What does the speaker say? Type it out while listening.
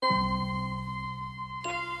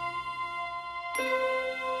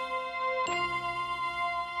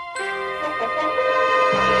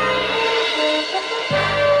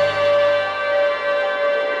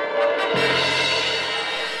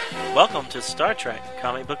to Star Trek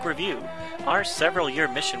Comic Book Review. Our several-year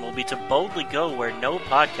mission will be to boldly go where no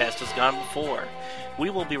podcast has gone before. We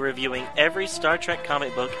will be reviewing every Star Trek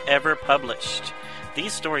comic book ever published.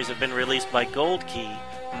 These stories have been released by Gold Key,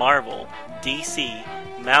 Marvel, DC,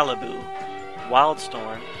 Malibu,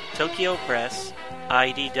 Wildstorm, Tokyo Press,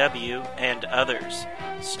 IDW, and others.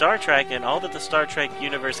 Star Trek and all that the Star Trek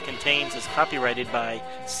universe contains is copyrighted by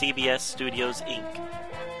CBS Studios, Inc.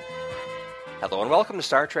 Hello and welcome to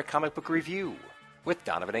Star Trek Comic Book Review with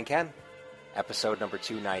Donovan and Ken. Episode number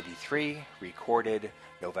 293, recorded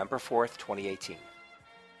November 4th, 2018.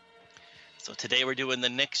 So today we're doing the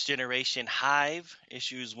Next Generation Hive,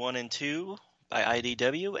 issues 1 and 2 by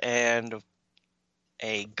IDW, and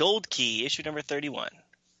a Gold Key, issue number 31.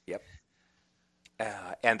 Yep.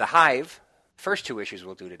 And the Hive, first two issues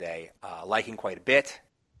we'll do today, liking quite a bit.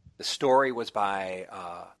 The story was by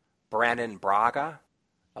Brannon Braga,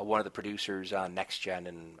 one of the producers on Next Gen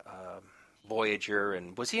and Voyager,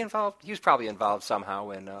 and was he involved? He was probably involved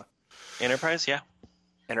somehow in Enterprise, yeah.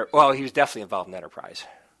 Well, he was definitely involved in Enterprise.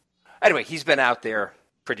 Anyway, he's been out there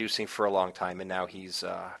producing for a long time, and now he's,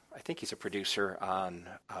 I think he's a producer on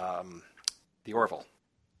the Orville.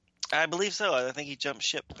 I believe so. I think he jumped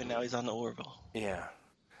ship, and now he's on the Orville. Yeah.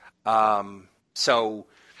 So,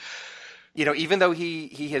 you know, even though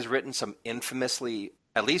he has written some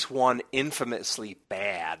at least one infamously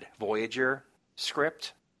bad Voyager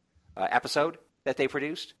script episode that they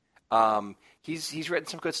produced, he's written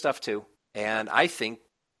some good stuff too, and I think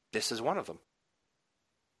this is one of them.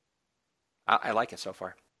 I like it so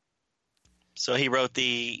far. So he wrote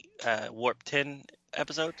the Warp 10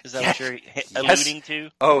 episode? Is that Yes. what you're alluding to?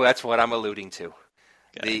 Oh, that's what I'm alluding to.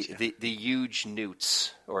 Gotcha. The huge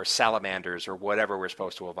newts or salamanders or whatever we're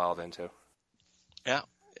supposed to evolve into. Yeah.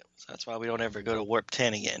 So that's why we don't ever go to Warp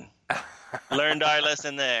 10 again. Learned our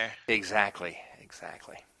lesson there. Exactly.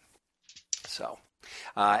 So,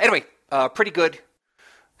 anyway, pretty good.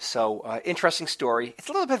 So, interesting story. It's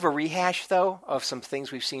a little bit of a rehash, though, of some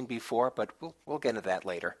things we've seen before, but we'll get into that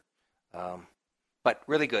later. But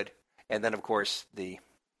really good. And then, of course, the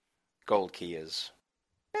Gold Key is...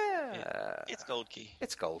 it's Gold Key.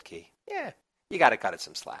 It's Gold Key. Yeah, you got to cut it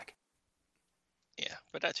some slack. Yeah,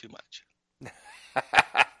 but not too much.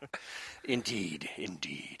 Indeed.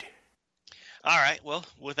 All right, well,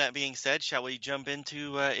 with that being said, shall we jump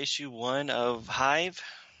into issue 1 of Hive?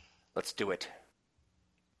 Let's do it.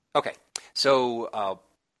 Okay, so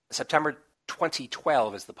September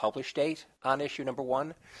 2012 is the published date on issue number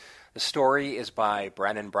 1. The story is by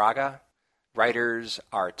Brannon Braga. Writers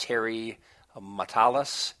are Terry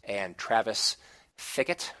Matalas and Travis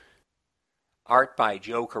Fickett. Art by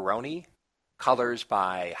Joe Caroni. Colors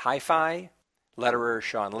by Hi-Fi. Letterer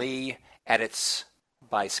Sean Lee. Edits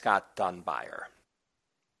by Scott Dunbar.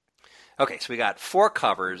 Okay, so we got 4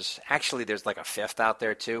 covers. Actually, there's like a 5th out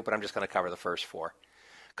there too, but I'm just going to cover the first 4.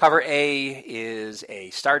 Cover A is a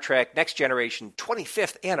Star Trek Next Generation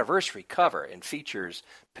 25th anniversary cover and features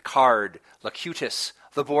Picard, Locutus,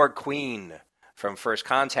 the Borg Queen from First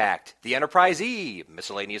Contact, the Enterprise E,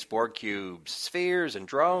 miscellaneous Borg cubes, spheres, and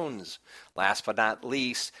drones. Last but not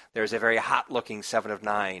least, there's a very hot-looking 7 of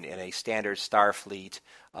 9 in a standard Starfleet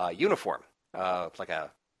uniform, like a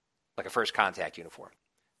First Contact uniform.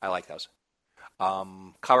 I like those.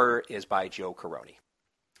 Cover is by Joe Caroni.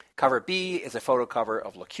 Cover B is a photo cover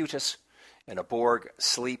of Locutus in a Borg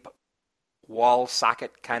sleep wall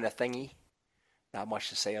socket kind of thingy. Not much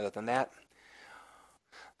to say other than that.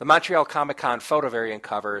 The Montreal Comic-Con photo variant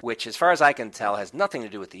cover, which as far as I can tell has nothing to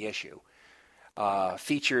do with the issue,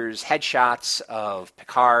 features headshots of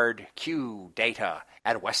Picard, Q, Data,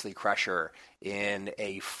 and Wesley Crusher in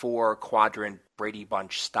a 4-quadrant Brady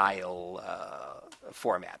Bunch style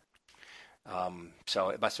format. So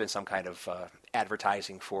it must have been some kind of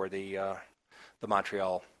advertising for the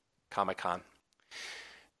Montreal Comic-Con.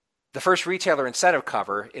 The first retailer incentive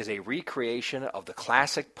cover is a recreation of the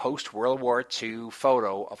classic post-World War II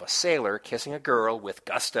photo of a sailor kissing a girl with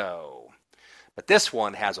gusto. But this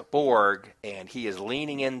one has a Borg, and he is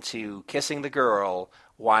leaning into kissing the girl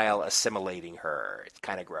while assimilating her. It's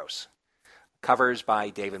kind of gross. Covers by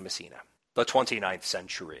David Messina. The 29th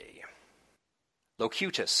century.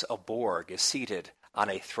 Locutus, a Borg, is seated on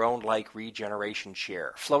a throne-like regeneration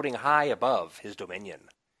chair, floating high above his dominion.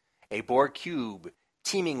 A Borg cube,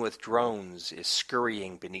 teeming with drones, is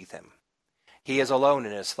scurrying beneath him. He is alone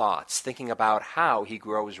in his thoughts, thinking about how he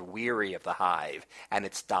grows weary of the hive and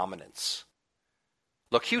its dominance.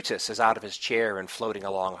 Locutus is out of his chair and floating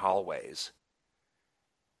along hallways.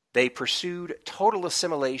 They pursued total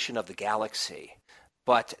assimilation of the galaxy,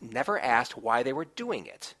 but never asked why they were doing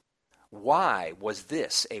it. Why was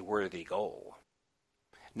this a worthy goal?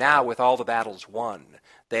 Now, with all the battles won,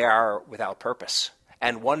 they are without purpose,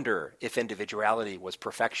 and wonder if individuality was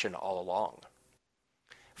perfection all along.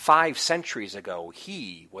 5 centuries ago,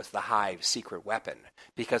 he was the Hive's secret weapon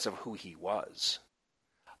because of who he was.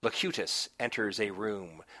 Locutus enters a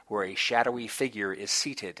room where a shadowy figure is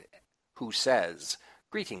seated who says,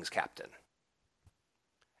 "Greetings, Captain."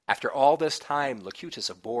 After all this time, Locutus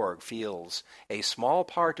of Borg feels a small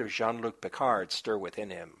part of Jean-Luc Picard stir within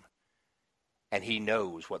him, and he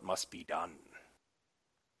knows what must be done.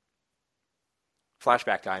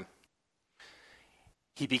 Flashback time.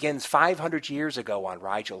 He begins 500 years ago on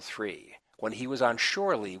Rigel 3, when he was on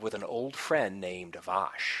shore leave with an old friend named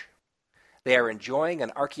Vash. They are enjoying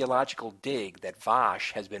an archaeological dig that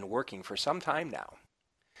Vash has been working for some time now.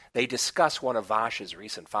 They discuss one of Vash's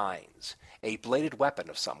recent finds, a bladed weapon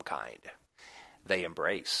of some kind. They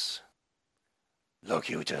embrace.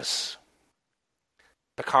 "Locutus."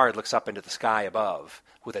 Picard looks up into the sky above,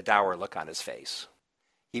 with a dour look on his face.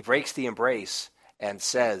 He breaks the embrace and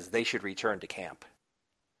says they should return to camp.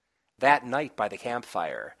 That night by the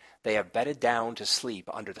campfire, they have bedded down to sleep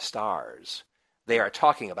under the stars. They are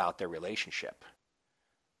talking about their relationship.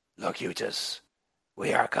 "Locutus,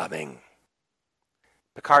 we are coming."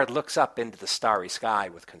 Picard looks up into the starry sky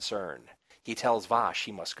with concern. He tells Vash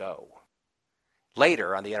he must go.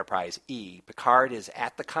 Later, on the Enterprise E, Picard is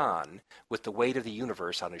at the con with the weight of the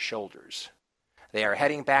universe on his shoulders. They are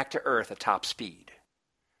heading back to Earth at top speed.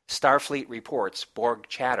 Starfleet reports Borg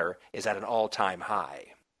chatter is at an all-time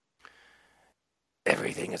high.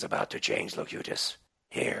 "Everything is about to change, Locutus.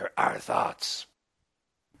 Hear our thoughts."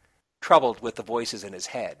 Troubled with the voices in his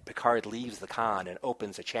head, Picard leaves the con and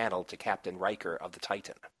opens a channel to Captain Riker of the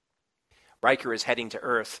Titan. Riker is heading to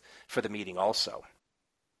Earth for the meeting also.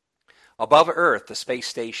 Above Earth, the space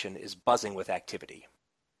station is buzzing with activity.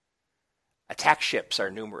 Attack ships are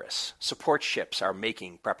numerous. Support ships are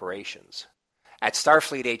making preparations. At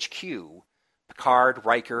Starfleet HQ, Picard,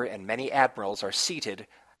 Riker, and many admirals are seated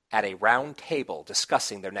at a round table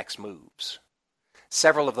discussing their next moves.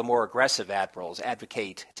 Several of the more aggressive admirals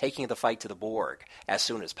advocate taking the fight to the Borg as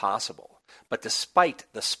soon as possible, but despite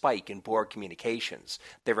the spike in Borg communications,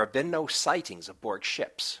 there have been no sightings of Borg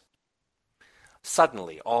ships.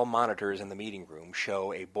 Suddenly, all monitors in the meeting room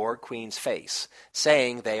show a Borg Queen's face,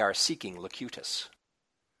 saying they are seeking Locutus.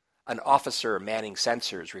 An officer manning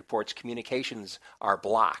sensors reports communications are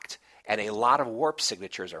blocked, and a lot of warp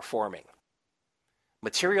signatures are forming.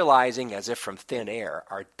 Materializing as if from thin air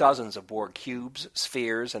are dozens of Borg cubes,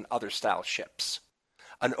 spheres, and other style ships.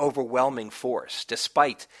 An overwhelming force,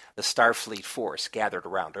 despite the Starfleet force gathered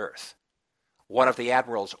around Earth. One of the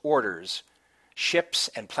admirals orders ships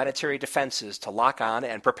and planetary defenses to lock on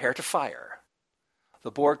and prepare to fire. The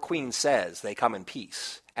Borg Queen says they come in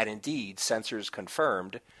peace, and indeed, sensors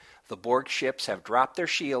confirmed, the Borg ships have dropped their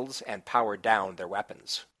shields and powered down their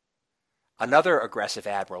weapons. Another aggressive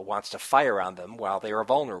admiral wants to fire on them while they are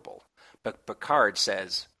vulnerable, but Picard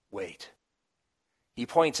says, "Wait." He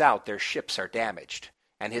points out their ships are damaged,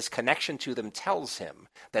 and his connection to them tells him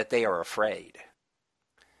that they are afraid.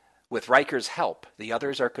 With Riker's help, the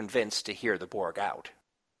others are convinced to hear the Borg out.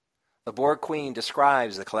 The Borg Queen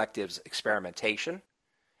describes the collective's experimentation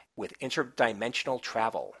with interdimensional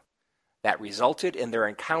travel that resulted in their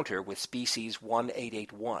encounter with species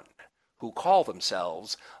 1881, who call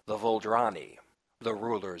themselves the Voldrani, the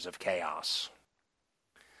rulers of chaos.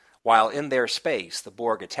 While in their space, the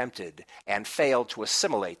Borg attempted and failed to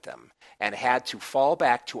assimilate them and had to fall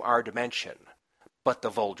back to our dimension, but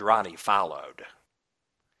the Voldrani followed.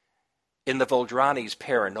 In the Voldrani's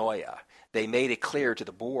paranoia, they made it clear to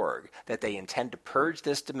the Borg that they intend to purge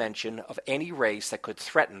this dimension of any race that could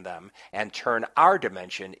threaten them and turn our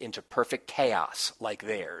dimension into perfect chaos like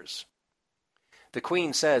theirs. The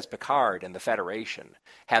Queen says Picard and the Federation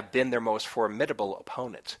have been their most formidable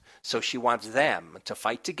opponent, so she wants them to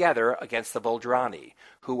fight together against the Voldrani,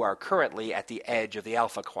 who are currently at the edge of the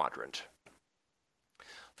Alpha Quadrant.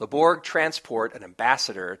 The Borg transport an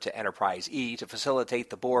ambassador to Enterprise E to facilitate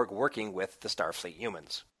the Borg working with the Starfleet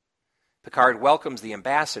humans. Picard welcomes the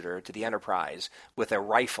ambassador to the Enterprise with a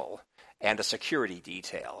rifle and a security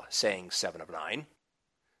detail, saying 7 of 9.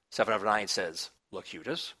 7 of 9 says,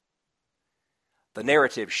 "Locutus." The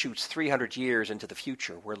narrative shoots 300 years into the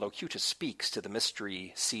future, where Locutus speaks to the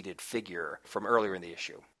mystery-seated figure from earlier in the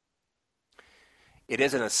issue. It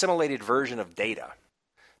is an assimilated version of Data.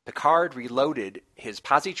 Picard reloaded his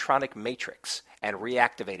positronic matrix and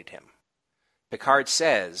reactivated him. Picard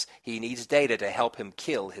says he needs Data to help him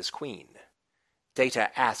kill his queen.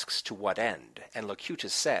 Data asks to what end, and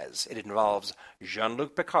Locutus says it involves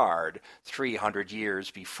Jean-Luc Picard 300 years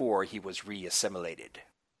before he was re-assimilated.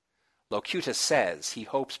 Locutus says he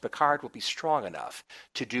hopes Picard will be strong enough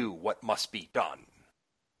to do what must be done.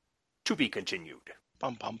 To be continued.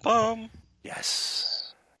 Bum, bum, bum.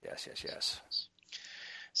 Yes. Yes.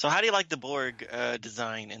 So how do you like the Borg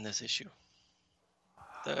design in this issue?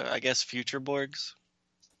 I guess future Borgs?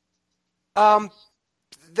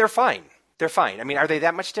 They're fine. I mean, are they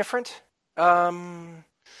that much different than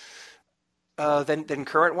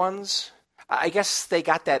current ones? I guess they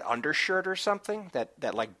got that undershirt or something,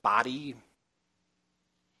 that like body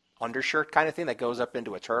undershirt kind of thing that goes up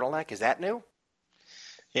into a turtleneck. Is that new?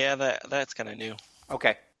 Yeah, that's kind of new.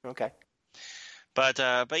 Okay. But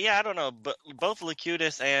yeah, I don't know. But both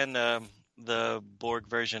Locutus and the Borg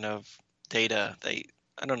version of Data,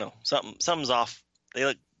 I don't know, something's off. They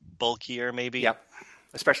look bulkier, maybe. Yep,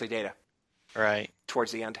 especially Data. Right.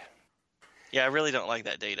 Towards the end. Yeah, I really don't like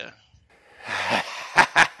that Data.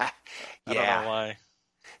 I don't know why.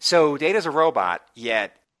 So Data's a robot,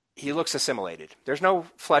 yet he looks assimilated. There's no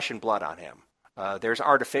flesh and blood on him. There's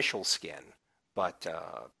artificial skin, but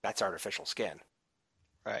that's artificial skin.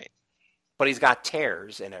 Right. But he's got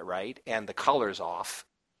tears in it, right? And the color's off.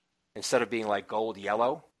 Instead of being like gold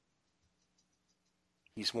yellow,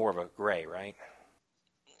 he's more of a gray, right?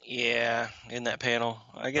 Yeah, in that panel.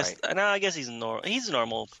 I guess. Right. No, I guess he's normal. He's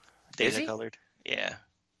normal Data colored. Yeah.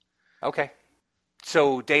 Okay.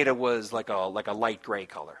 So Data was like a light gray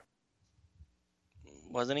color,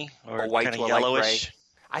 wasn't he? Or a white kind to of a yellowish. Light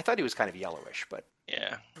gray. I thought he was kind of yellowish, but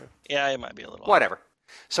yeah, it might be a little. Whatever.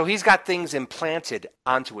 So he's got things implanted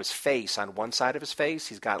onto his face on one side of his face.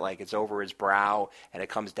 He's got like it's over his brow and it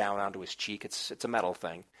comes down onto his cheek. It's a metal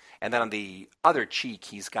thing, and then on the other cheek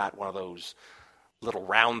he's got one of those little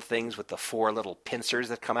round things with the 4 little pincers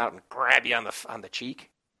that come out and grab you on the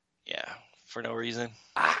cheek. Yeah, for no reason.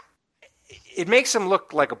 It makes him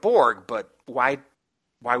look like a Borg, but why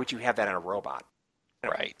would you have that in a robot?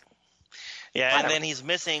 Right. Yeah, and then he's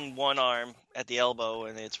missing one arm at the elbow,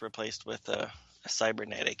 and it's replaced with a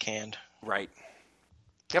cybernetic hand. Right.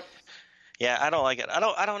 Yep. Yeah, I don't like it. I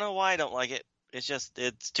don't know why I don't like it.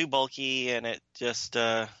 It's too bulky, and it just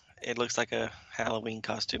it looks like a Halloween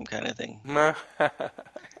costume kind of thing.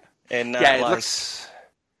 And not it looks.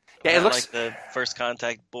 Yeah, it looks like the First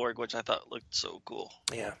Contact Borg, which I thought looked so cool.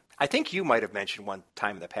 Yeah, I think you might have mentioned one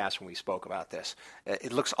time in the past when we spoke about this.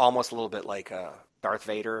 It looks almost a little bit like Darth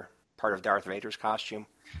Vader, part of Darth Vader's costume.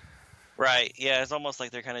 Right. Yeah, it's almost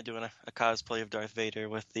like they're kind of doing a cosplay of Darth Vader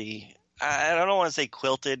with the. I don't want to say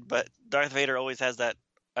quilted, but Darth Vader always has that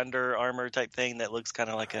Under Armour type thing that looks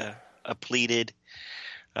kind of like a pleated.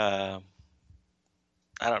 I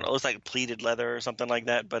don't know. It looks like pleated leather or something like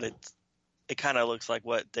that, but it kind of looks like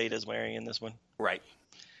what Data's wearing in this one. Right.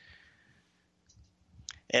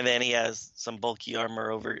 And then he has some bulky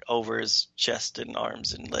armor over his chest and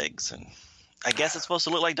arms and legs. And I guess it's supposed to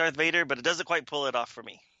look like Darth Vader, but it doesn't quite pull it off for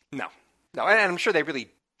me. No. And I'm sure they really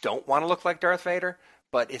don't want to look like Darth Vader,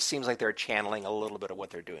 but it seems like they're channeling a little bit of what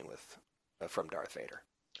they're doing from Darth Vader.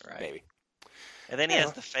 Right. Maybe. And then he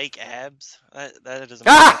has the fake abs. That doesn't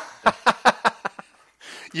make sense.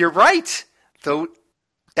 You're right. Though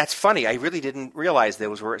that's funny. I really didn't realize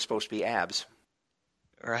those were supposed to be abs.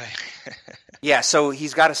 Right. Yeah, so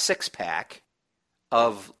he's got a 6-pack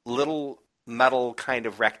of little metal kind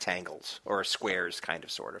of rectangles or squares, kind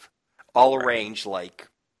of, sort of, all arranged like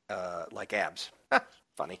abs.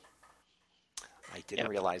 Funny. I didn't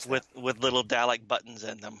realize that. With little Dalek buttons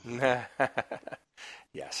in them.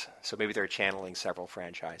 Yes. So maybe they're channeling several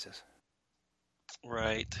franchises.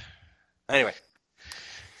 Right. Anyway.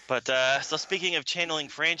 But so speaking of channeling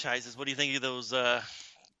franchises, what do you think of those the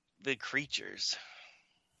creatures?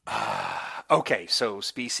 Okay, so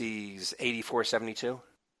species 8472?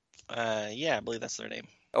 Yeah, I believe that's their name.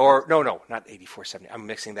 Or no, not 8470. I'm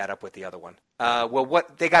mixing that up with the other one. Well,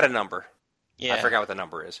 what they got a number. Yeah. I forgot what the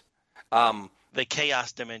number is. The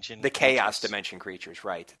Chaos Dimension. The Chaos Dimension creatures,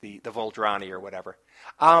 right? The Voldrani or whatever.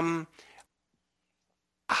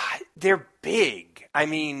 They're big. I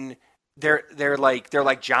mean, they're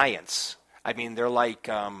like giants. I mean, they're like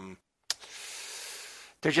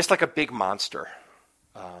they're just like a big monster.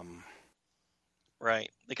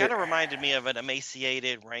 Right. They kind of reminded me of an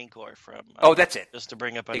emaciated Rancor from. That's it. Just to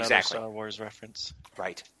bring up another Star Wars reference.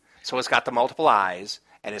 Right. So it's got the multiple eyes,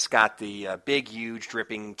 and it's got the big, huge,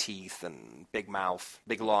 dripping teeth and big mouth,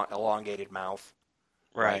 big, long, elongated mouth.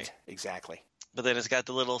 Right. Exactly. But then it's got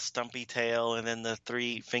the little stumpy tail, and then the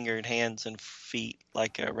 3-fingered hands and feet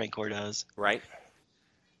like a Rancor does. Right.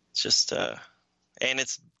 It's just, and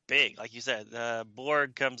it's big, like you said.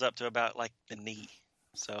 Borg comes up to about like the knee.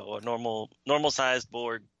 So a normal-sized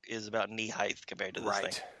Borg is about knee height compared to this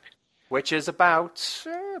thing. Which is about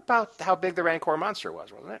how big the Rancor monster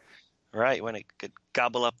was, wasn't it? Right, when it could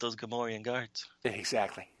gobble up those Gamorrean guards.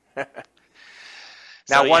 Exactly. So,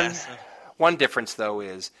 Now, yeah, one difference, though,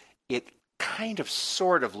 is it kind of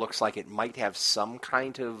sort of looks like it might have some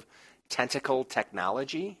kind of tentacle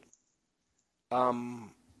technology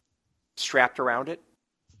strapped around it.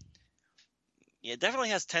 yeah, it definitely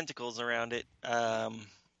has tentacles around it.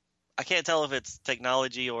 I can't tell if it's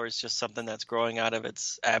technology or it's just something that's growing out of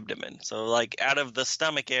its abdomen. So, like, out of the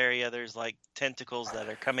stomach area, there's, like, tentacles that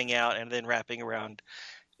are coming out and then wrapping around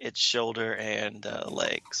its shoulder and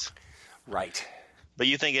legs. Right. But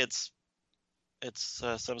you think it's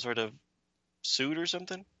some sort of suit or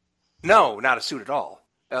something? No, not a suit at all.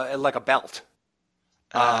 Like a belt.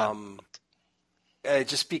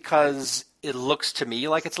 Just because it looks to me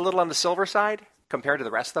like it's a little on the silver side compared to the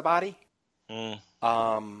rest of the body.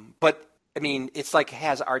 But I mean, it's like it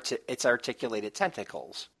has it's articulated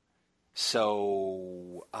tentacles.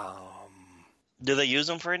 So, do they use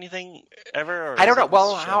them for anything ever? Or I don't know. is it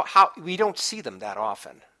Well, just show? how we don't see them that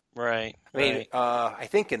often. Right. I mean, right. I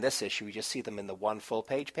think in this issue we just see them in the one full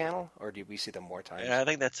page panel, or do we see them more times? Yeah, I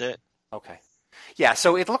think that's it. Okay. Yeah.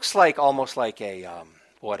 So it looks like almost like a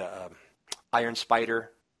Iron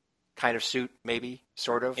Spider kind of suit, maybe,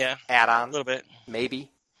 sort of. Yeah. Add-on. A little bit.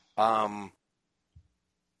 Maybe. But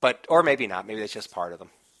or maybe not. Maybe that's just part of them.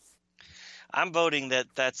 I'm voting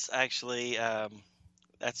that's actually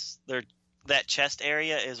that chest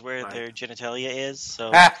area is where Right. their genitalia is. So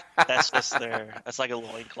that's just that's like a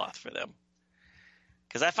loincloth for them.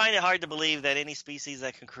 Because I find it hard to believe that any species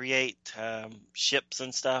that can create ships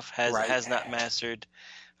and stuff has not mastered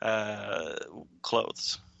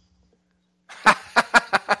clothes.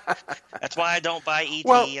 That's why I don't buy E.T.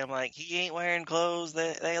 Well- I'm like, he ain't wearing clothes.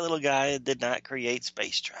 That little guy did not create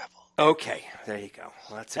space travel. Okay, there you go.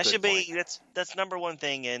 Well, that's a That good should point. be that's number one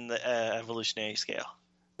thing in the evolutionary scale.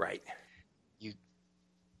 Right.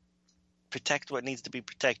 Protect what needs to be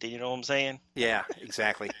protected. You know what I'm saying? Yeah,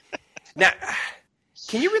 exactly. Now,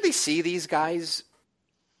 can you really see these guys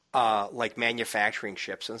like manufacturing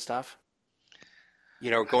ships and stuff?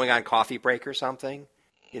 You know, going on coffee break or something?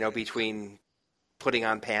 You know, between putting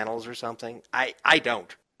on panels or something? I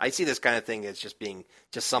don't. I see this kind of thing as just being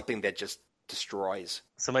just something that just destroys.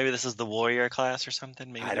 So maybe this is the warrior class or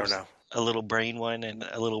something. Maybe I don't there's know. a little brain one and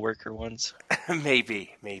a little worker ones.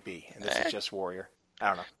 maybe. And this is just Warrior. I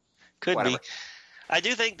don't know. Could Whatever. be. I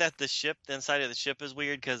do think that the inside of the ship is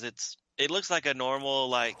weird because it looks like a normal,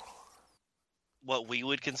 like what we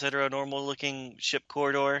would consider a normal looking ship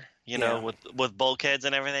corridor, you know, with bulkheads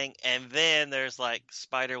and everything. And then there's like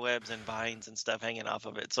spider webs and vines and stuff hanging off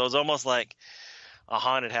of it. So it's almost like a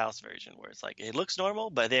haunted house version where it's like it looks normal,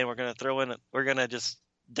 but then we're gonna just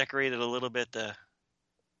decorate it a little bit to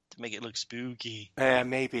make it look spooky.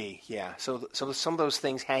 Maybe, yeah. So some of those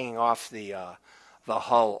things hanging off the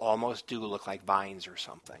hull almost do look like vines or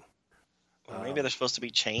something. Or maybe they're supposed to be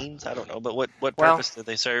chains. I don't know, but what Well- purpose do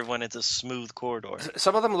they serve when it's a smooth corridor?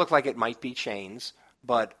 Some of them look like it might be chains,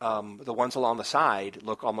 but the ones along the side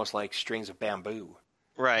look almost like strings of bamboo.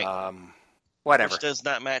 Right. Whatever. Which does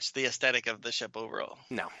not match the aesthetic of the ship overall.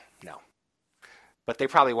 No. But they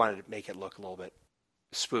probably wanted to make it look a little bit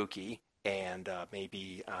spooky and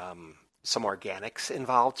maybe some organics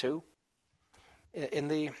involved too in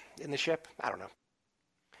the ship. I don't know.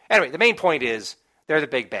 Anyway, the main point is they're the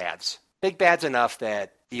big bads. Big bads enough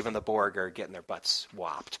that even the Borg are getting their butts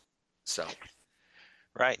whopped. So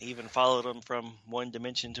Right. Even followed them from one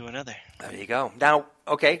dimension to another. there you go. Now,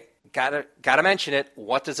 okay, gotta mention it.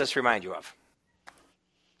 What does this remind you of?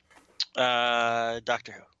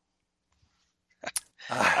 Doctor Who.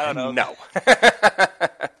 I don't know. No.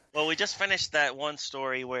 Well, we just finished that one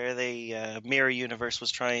story where the Mirror Universe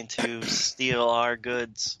was trying to steal our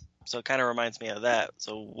goods. So it kind of reminds me of that.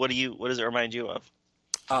 So what does it remind you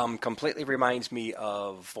of? Completely reminds me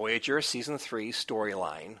of Voyager Season 3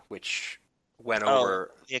 storyline, which went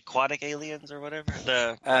over the aquatic aliens or whatever?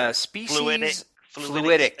 The species...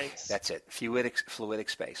 fluidic space. That's it. Fluidic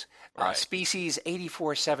space. Right. Species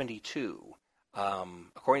 8472.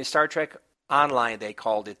 According to Star Trek Online, they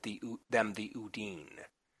called it them the Udine.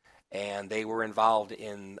 And they were involved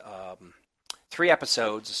in 3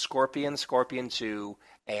 episodes, Scorpion, Scorpion 2,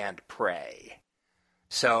 and Prey.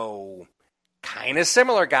 So, kind of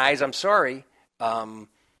similar, guys. I'm sorry. The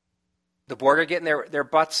Borg are getting their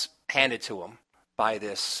butts handed to them by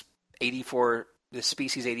this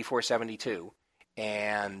species 8472.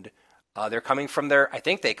 And they're coming from I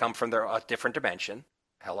think they come from a different dimension.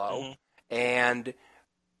 Hello. Mm-hmm. And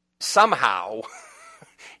somehow,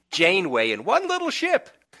 Janeway in one little ship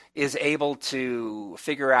is able to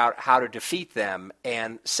figure out how to defeat them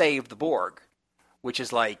and save the Borg, which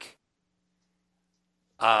is like,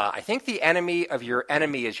 I think the enemy of your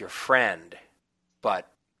enemy is your friend, but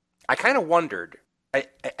I kind of wondered. I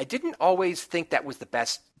didn't always think that was the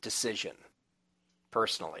best decision,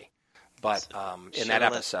 personally. But in that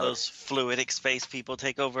episode, those fluidic space people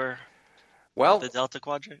take over well, the Delta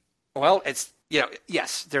Quadrant. Well, it's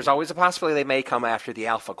yes. There's always a possibility they may come after the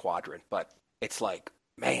Alpha Quadrant, but it's like,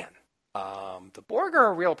 man, the Borg are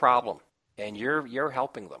a real problem, and you're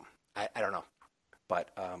helping them. I don't know,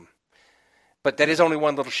 but that is only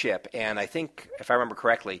one little ship, and I think if I remember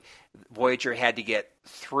correctly, Voyager had to get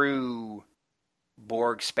through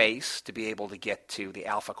Borg space to be able to get to the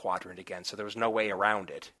Alpha Quadrant again. So there was no way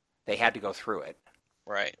around it. They had to go through it.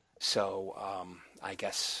 Right. So I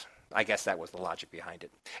guess that was the logic behind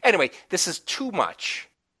it. Anyway, this is too much.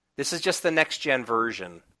 This is just the next gen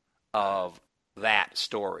version of that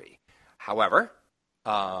story. However,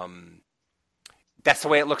 that's the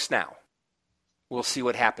way it looks now. We'll see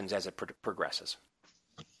what happens as it progresses.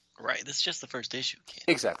 Right. This is just the first issue. Ken.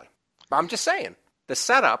 Exactly. I'm just saying, the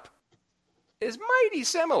setup is mighty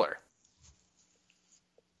similar.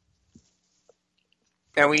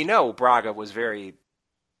 And we know Braga was very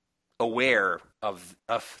aware of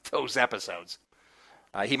those episodes.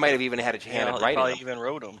 He might have even had a hand in writing probably them. even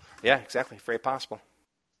wrote them. Yeah, exactly. Very possible.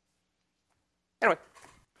 Anyway,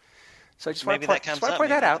 so I just want to point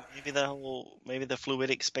that out. Maybe the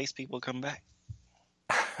fluidic space people come back.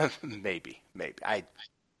 maybe.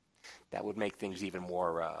 That would make things even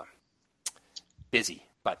more busy.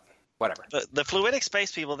 But whatever. The fluidic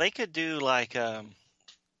space people, they could do like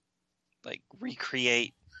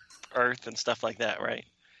recreate Earth and stuff like that, right?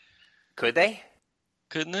 Could they?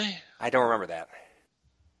 Couldn't they? I don't remember that.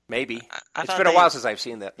 Maybe. It's I been a while since I've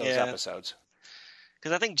seen those episodes.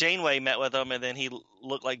 Because I think Janeway met with him, and then he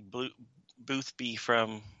looked like Boothby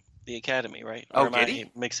from the Academy, right? Oh, or am did I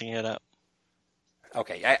he? Mixing it up.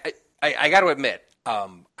 Okay, I got to admit,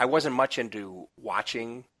 I wasn't much into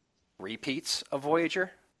watching repeats of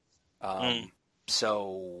Voyager,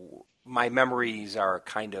 so my memories are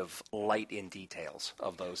kind of light in details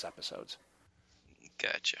of those episodes.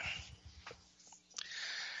 Gotcha.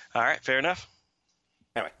 All right, fair enough.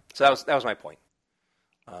 Anyway, so that was my point.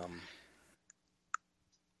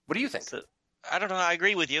 What do you think? So, I don't know. I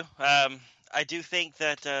agree with you. I do think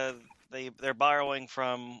that they're borrowing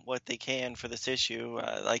from what they can for this issue.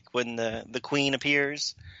 Like when the Queen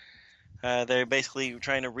appears, they're basically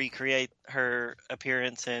trying to recreate her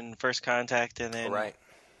appearance in First Contact, and then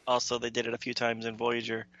also they did it a few times in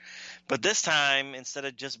Voyager. But this time, instead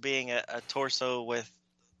of just being a torso with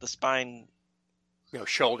the spine,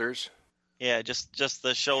 shoulders. Yeah, just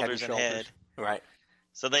the shoulders and head. Right.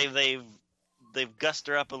 So they've gussed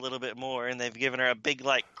her up a little bit more, and they've given her a big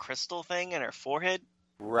crystal thing in her forehead.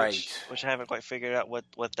 Right. Which I haven't quite figured out what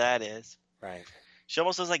that is. Right. She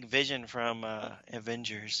almost looks like Vision from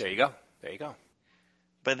Avengers. There you go.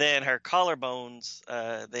 But then her collarbones,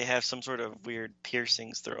 they have some sort of weird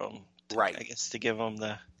piercings through them. Right. I guess to give them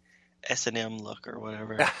the S&M look or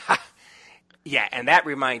whatever. Yeah, and that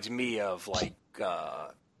reminds me of like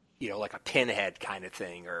a Pinhead kind of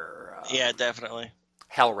thing, or yeah, definitely.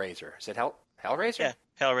 Hellraiser. Is it Hellraiser? Yeah,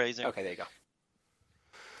 Hellraiser. Okay, there you go.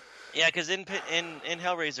 Yeah, because in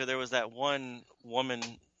Hellraiser there was that one woman.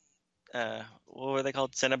 What were they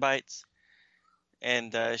called? Cenobites,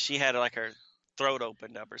 and she had her throat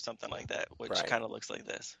opened up or something like that, which kind of looks like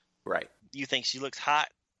this. Right. You think she looks hot?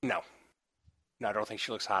 No, I don't think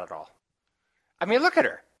she looks hot at all. I mean, look at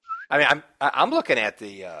her. I mean, I'm looking at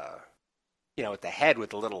the at the head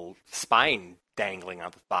with the little spine dangling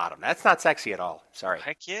on the bottom. That's not sexy at all. Sorry.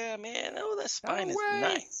 Heck yeah, man! Oh, that spine is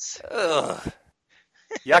nice. Ugh.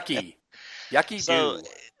 Yucky. So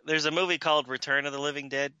there's a movie called Return of the Living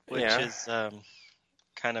Dead, which is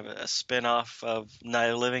kind of a spin-off of Night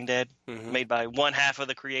of the Living Dead, made by one half of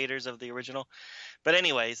the creators of the original. But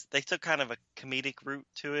anyways, they took kind of a comedic route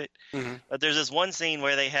to it. But there's this one scene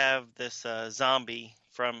where they have this zombie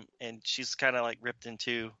and she's kind of ripped in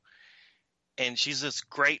two, and she's this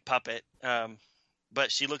great puppet.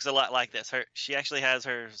 But she looks a lot like this. She actually has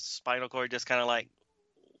her spinal cord just kind of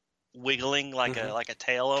wiggling like a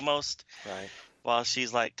tail almost. Right. While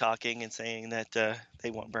she's talking and saying that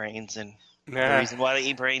they want brains, and the reason why they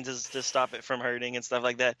eat brains is to stop it from hurting and stuff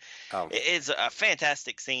like that. Oh. It's a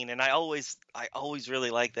fantastic scene, and I always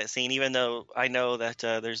really like that scene, even though I know that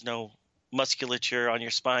there's no musculature on your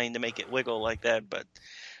spine to make it wiggle like that. But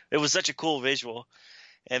it was such a cool visual.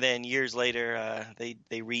 And then years later, they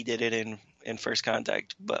redid it in First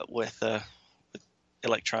Contact, but with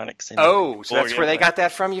electronics. And so that's where they got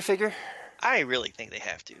that from, you figure? I really think they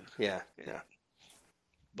have to. Yeah.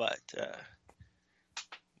 But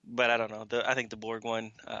I don't know. I think the Borg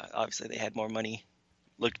one, obviously they had more money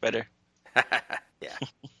looked better. Yeah.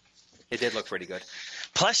 It did look pretty good.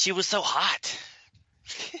 Plus, she was so hot.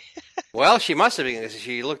 Well, she must have been, because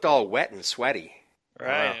she looked all wet and sweaty.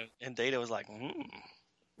 Right. And Data was like,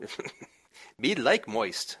 Me like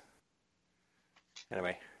moist.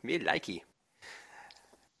 Anyway, me likey.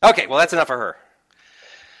 Okay, well, that's enough for her.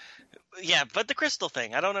 Yeah, but the crystal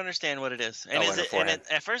thing, I don't understand what it is. And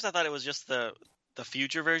at first I thought it was just the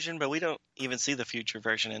future version, but we don't even see the future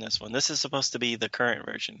version in this one. This is supposed to be the current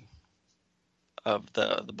version of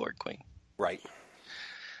the Borg Queen. Right.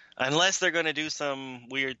 Unless they're going to do some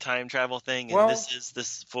weird time travel thing, and Well,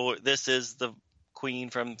 this is the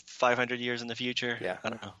Queen from 500 years in the future. Yeah. I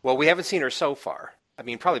don't know. Well, we haven't seen her so far. I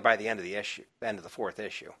mean, probably by the end of the fourth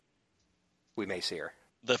issue, we may see her.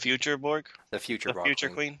 The future Borg? The future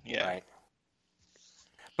Queen? Yeah. Right.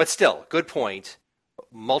 But still, good point.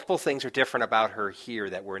 Multiple things are different about her here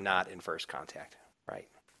that were not in First Contact. Right.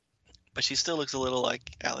 But she still looks a little like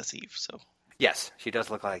Alice Eve, so. Yes, she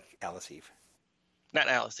does look like Alice Eve. Not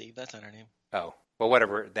Alice Eve, that's not her name. Oh, well,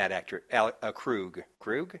 whatever that actor, Krug.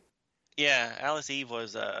 Krug? Yeah, Alice Eve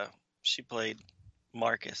was, she played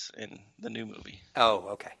Marcus in the new movie. Oh,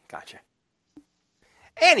 okay, gotcha.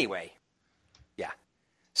 Anyway, yeah.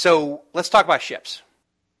 So let's talk about ships.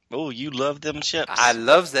 Oh, you love them ships. I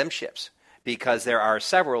love them ships because there are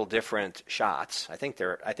several different shots. I think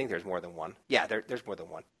there's more than one. Yeah, there's more than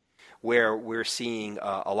one, where we're seeing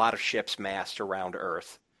a lot of ships massed around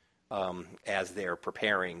Earth as they're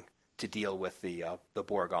preparing to deal with the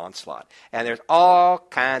Borg onslaught. And there's all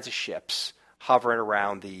kinds of ships hovering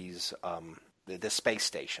around these the space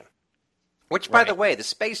station. Which, by the way, the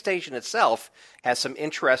space station itself has some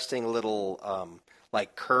interesting little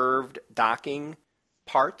like curved docking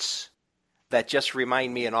parts that just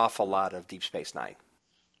remind me an awful lot of Deep Space Nine.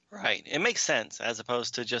 Right. It makes sense as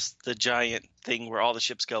opposed to just the giant thing where all the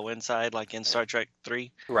ships go inside, like in Star Trek 3.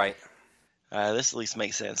 Right. This at least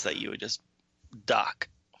makes sense that you would just dock.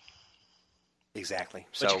 Exactly.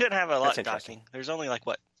 But you couldn't have a lot of docking. There's only like,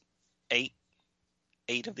 what, 8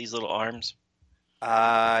 of these little arms?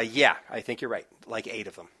 Yeah, I think you're right. Like 8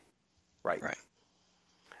 of them. Right.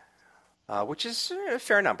 Which is a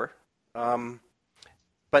fair number.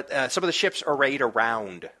 But some of the ships arrayed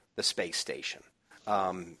around the space station.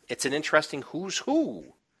 It's an interesting who's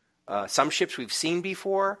who. Some ships we've seen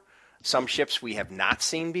before. Some ships we have not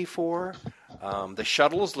seen before. The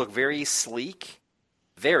shuttles look very sleek.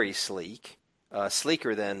 Very sleek.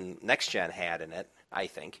 Sleeker than Next Gen had in it, I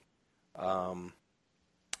think. And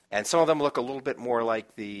some of them look a little bit more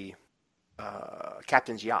like the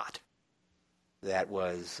Captain's Yacht that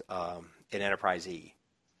was in Enterprise E.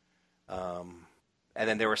 And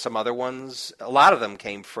then there were some other ones. A lot of them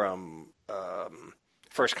came from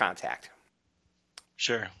First Contact.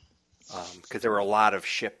 Sure. Because there were a lot of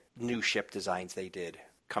new ship designs they did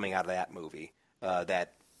coming out of that movie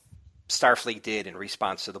that Starfleet did in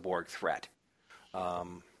response to the Borg threat.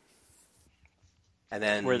 And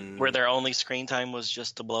then where their only screen time was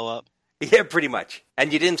just to blow up. Yeah, pretty much.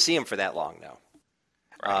 And you didn't see them for that long, no.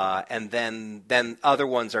 Right. And then other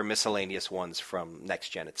ones are miscellaneous ones from Next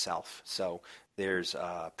Gen itself. So there's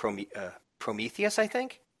Prometheus, I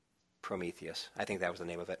think. Prometheus. I think that was the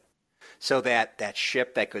name of it. So that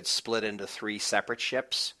ship that could split into 3 separate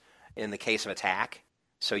ships in the case of attack.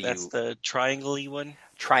 So that's the triangle-y one?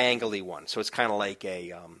 Triangle-y one. So it's kind of like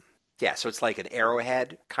so it's like an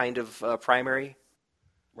Arrowhead kind of primary.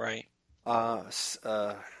 Right.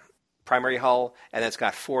 Primary hull, and it's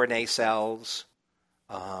got 4 nacelles.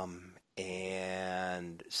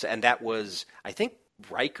 And that was, I think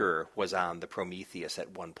Riker was on the Prometheus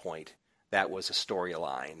at one point. That was a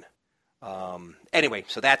storyline. Anyway,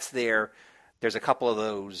 so that's there. There's a couple of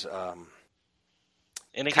those.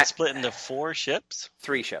 And it gets split into 4 ships?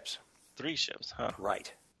 3 ships. 3 ships, huh?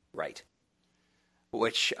 Right.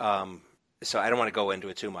 Which, so I don't want to go into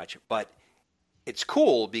it too much, but it's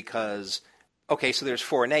cool because, okay, so there's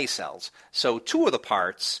 4 nacelles. So 2 of the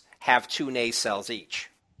parts have 2 nacelles each,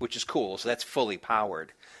 which is cool. So that's fully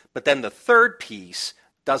powered. But then the third piece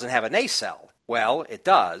doesn't have a nacelle. Well, it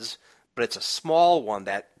does, but it's a small one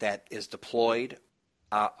that is deployed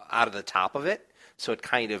out of the top of it. So it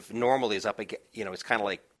kind of normally is up against, it's kind of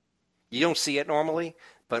like, you don't see it normally,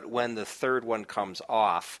 but when the third one comes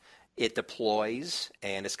off, it deploys,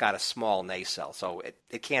 and it's got a small nacelle. So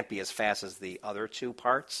it can't be as fast as the other 2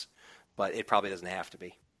 parts, but it probably doesn't have to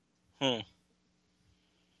be.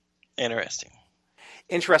 Interesting.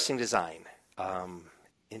 Interesting design.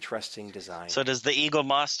 So does the Eagle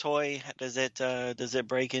Moss toy, does it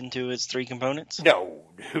break into its 3 components? No.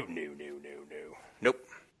 Nope.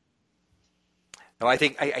 No, I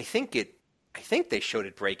think they showed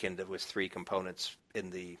it break into its 3 components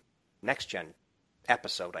the Next Gen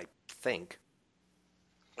episode, I think.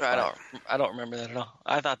 I don't remember that at all.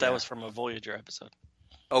 I thought that Yeah. was from a Voyager episode.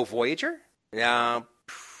 Oh, Voyager? Yeah,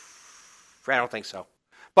 I don't think so.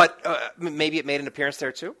 But maybe it made an appearance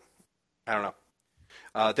there too. I don't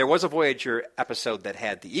know. There was a Voyager episode that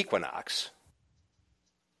had the Equinox,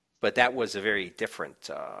 but that was a very different.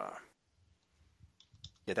 Yeah,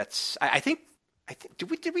 that's. I think.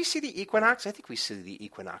 Did we see the Equinox? I think we see the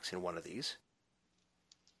Equinox in one of these.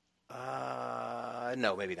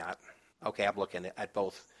 No, maybe not. Okay, I'm looking at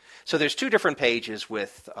both. So there's two different pages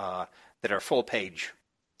with that are full page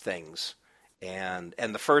things, and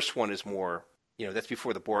the first one is more. That's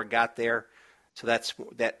before the Borg got there, so that's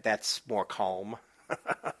more calm.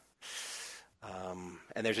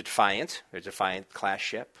 And there's a Defiant. There's a Defiant class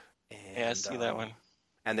ship. And, Yeah, I see that one.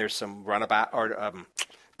 And there's some runabout or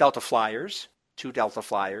Delta Flyers, 2 Delta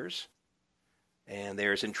Flyers, and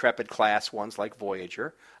there's Intrepid class ones like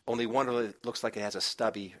Voyager. Only one of it looks like it has a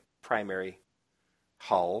stubby primary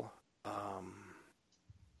hull.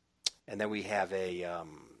 And then we have a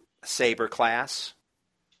Saber class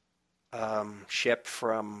ship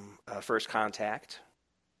from First Contact.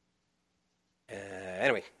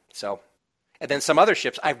 Anyway, and then some other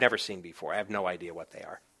ships I've never seen before. I have no idea what they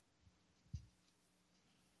are.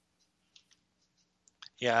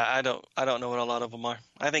 Yeah, I don't know what a lot of them are.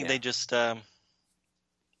 I think they just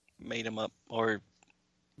made them up or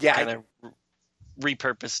kind of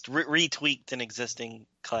repurposed, retweaked an existing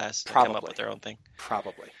class to come up with their own thing.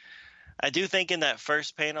 Probably. I do think in that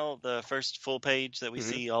first panel, the first full page that we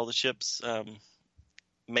see all the ships,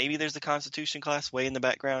 maybe there's the Constitution class way in the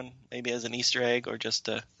background, maybe as an Easter egg or just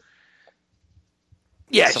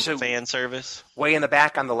some fan service. Way in the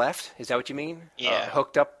back on the left, is that what you mean? Yeah.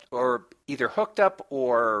 Either hooked up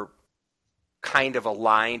or kind of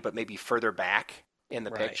aligned, but maybe further back in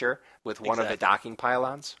the picture with one of the docking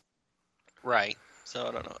pylons. Right. So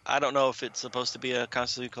I don't know. I don't know if it's supposed to be a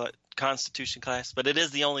Constitution class, but it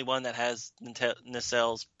is the only one that has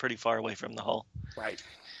nacelles pretty far away from the hull. Right.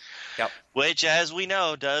 Yep. Which, as we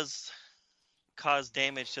know, does cause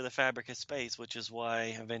damage to the fabric of space, which is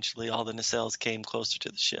why eventually all the nacelles came closer to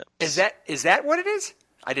the ship. Is that what it is?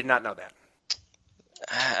 I did not know that.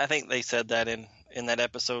 I think they said that in that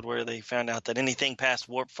episode where they found out that anything past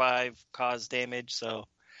warp 5 caused damage, so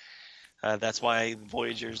that's why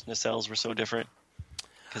Voyager's nacelles were so different,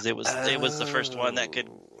 because it was the first one that could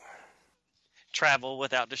travel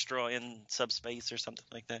without destroying subspace or something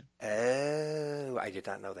like that. Oh, I did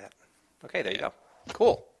not know that. Okay, there you go.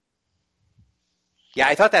 Cool. Yeah,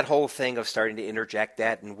 I thought that whole thing of starting to interject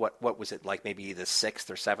that in what was it, like maybe the 6th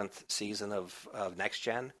or 7th season of Next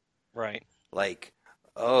Gen? Right. Like,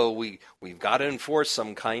 we've got to enforce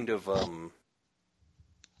some kind of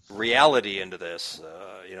reality into this.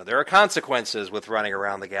 There are consequences with running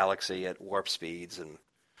around the galaxy at warp speeds, and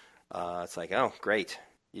it's like, oh, great.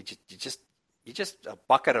 You're just a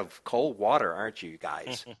bucket of cold water, aren't you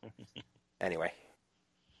guys? Anyway.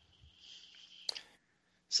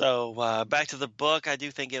 So back to the book, I do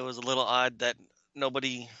think it was a little odd that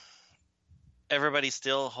everybody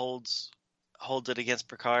still holds it against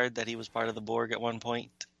Picard that he was part of the Borg at one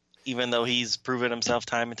point, even though he's proven himself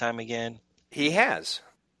time and time again. He has.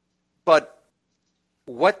 But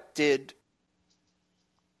what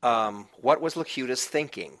was Locutus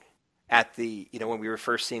thinking at when we were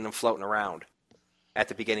first seeing him floating around at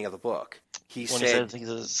the beginning of the book? He said he's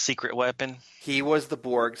a secret weapon. He was the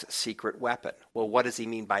Borg's secret weapon. Well, what does he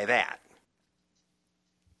mean by that?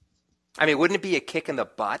 I mean, wouldn't it be a kick in the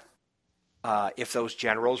butt if those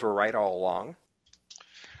generals were right all along?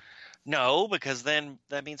 No, because then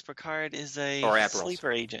that means Picard is a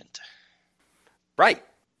sleeper agent. Right.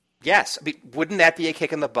 Yes. I mean, wouldn't that be a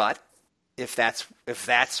kick in the butt if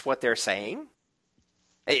that's what they're saying?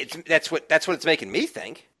 That's what it's making me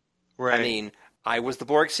think. Right. I mean, I was the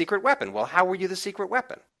Borg's secret weapon. Well, how were you the secret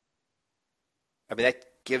weapon? I mean,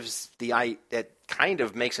 that kind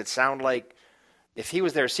of makes it sound like if he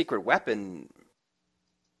was their secret weapon,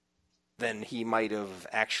 then he might have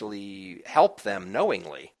actually helped them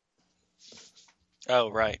knowingly. Oh,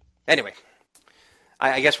 right. Anyway,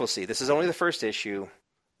 I guess we'll see. This is only the first issue.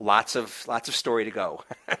 Lots of story to go.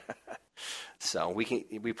 So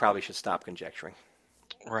we probably should stop conjecturing.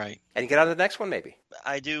 Right. And get on to the next one, maybe.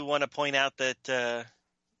 I do want to point out that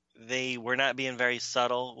they were not being very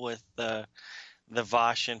subtle with the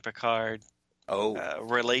Vosh and Picard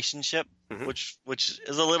relationship, which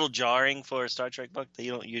is a little jarring for a Star Trek book. They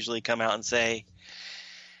don't usually come out and say,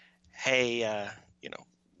 hey,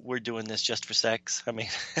 we're doing this just for sex. I mean,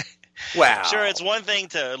 wow. Sure, it's one thing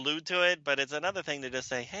to allude to it, but it's another thing to just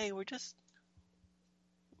say, hey, we're just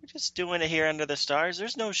just doing it here under the stars.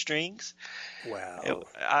 There's no strings. Well,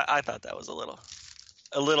 I thought that was a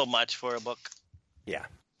little much for a book. yeah.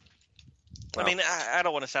 Well, I mean, I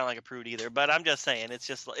don't want to sound like a prude either, but I'm just saying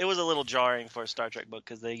it was a little jarring for a Star Trek book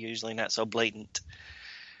because they're usually not so blatant.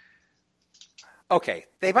 Okay,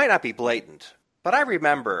 they might not be blatant, but I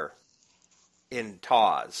remember in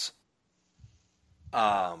TAWS,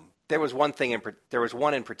 there was one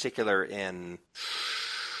in particular in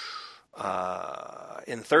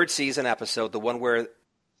third season episode, the one where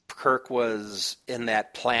Kirk was in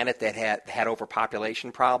that planet that had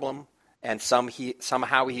overpopulation problem. And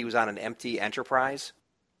somehow he was on an empty Enterprise.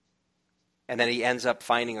 And then he ends up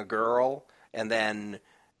finding a girl. And then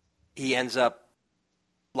he ends up,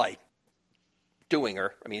 like, doing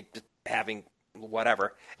her. I mean, having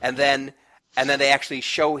whatever. And then they actually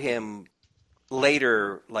show him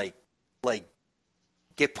later, like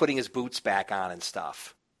putting his boots back on and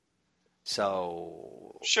stuff.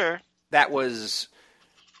 So... Sure. That was...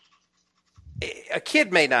 A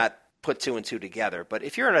kid may not put two and two together, but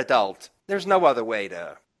if you're an adult, there's no other way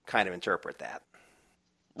to kind of interpret that.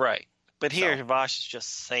 Right. But here, Vosh is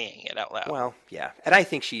just saying it out loud. Well, yeah. And I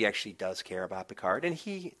think she actually does care about Picard, and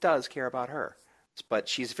he does care about her. But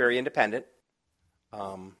she's very independent,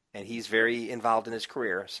 and he's very involved in his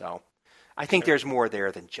career, so I think there's more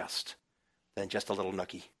there than just a little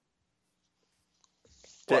nookie.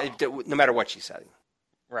 Well, no matter what she's saying.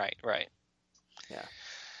 Right. Yeah.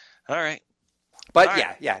 All right.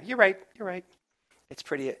 But yeah, you're right. It's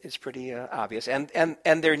pretty obvious, and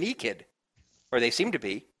they're naked, or they seem to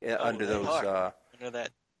be under those under that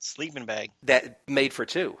sleeping bag. That made for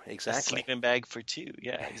two, exactly. A sleeping bag for two,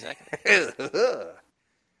 yeah, exactly.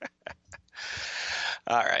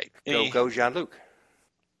 All right, go Jean-Luc.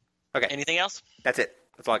 Okay. Anything else? That's it.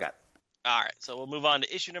 That's all I got. All right, so we'll move on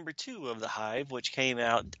to issue number 2 of The Hive, which came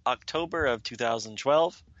out October of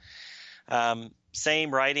 2012.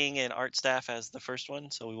 Same writing and art staff as the first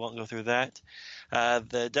one, so we won't go through that.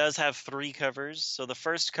 That does have 3 covers. So the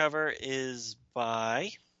first cover is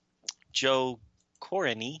by Joe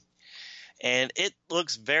Corrine, and it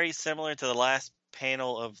looks very similar to the last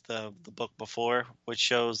panel of the book before, which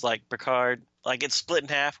shows like Picard, like it's split in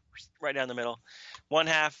half, right down the middle. One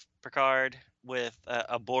half Picard with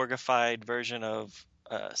a Borgified version of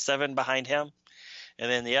Seven behind him,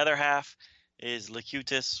 and then the other half is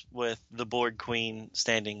Locutus with the Borg Queen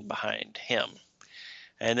standing behind him.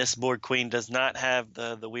 And this Borg Queen does not have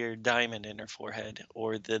the weird diamond in her forehead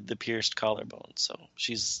or the pierced collarbone. So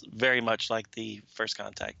she's very much like the First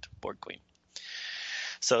Contact Borg Queen.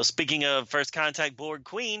 So speaking of First Contact Borg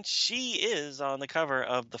Queen, she is on the cover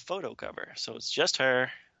of the photo cover. So it's just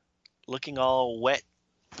her looking all wet,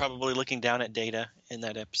 probably looking down at Data in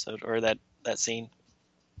that episode or that scene.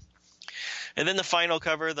 And then the final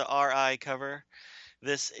cover, the RI cover,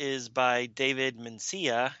 this is by David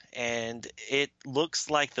Mencia, and it looks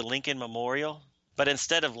like the Lincoln Memorial, but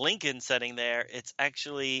instead of Lincoln sitting there, it's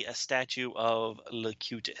actually a statue of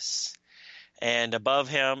Locutus. And above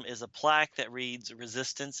him is a plaque that reads,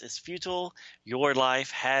 "Resistance is futile. Your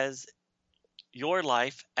life as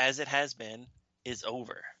it has been is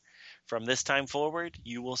over. From this time forward,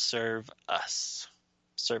 you will service us.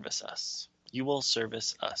 You will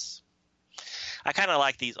service us." I kind of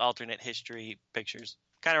like these alternate history pictures.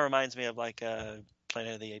 Kind of reminds me of like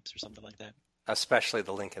Planet of the Apes or something like that. Especially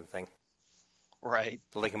the Lincoln thing. Right.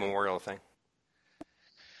 The Lincoln Memorial thing.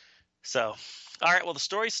 So, all right. Well, the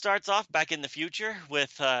story starts off back in the future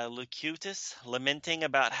with Locutus lamenting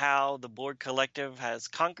about how the Borg Collective has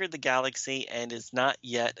conquered the galaxy and is not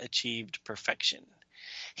yet achieved perfection.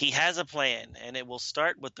 He has a plan, and it will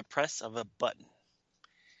start with the press of a button.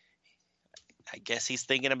 I guess he's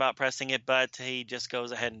thinking about pressing it, but he just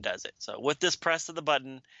goes ahead and does it. So with this press of the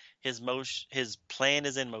button, his plan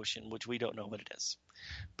is in motion, which we don't know what it is.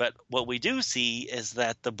 But what we do see is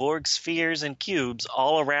that the Borg spheres and cubes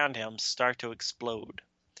all around him start to explode.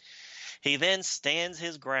 He then stands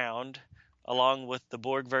his ground along with the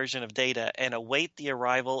Borg version of Data and await the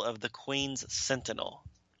arrival of the Queen's Sentinel.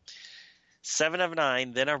 7 of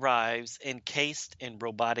 9 then arrives encased in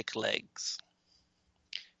robotic legs.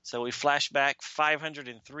 So we flash back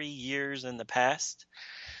 503 years in the past.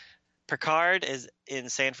 Picard is in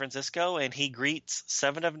San Francisco, and he greets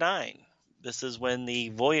 7 of 9. This is when the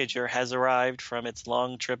Voyager has arrived from its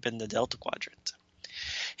long trip in the Delta Quadrant.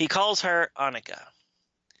 He calls her Annika.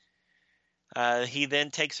 He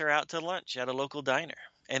then takes her out to lunch at a local diner,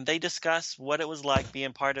 and they discuss what it was like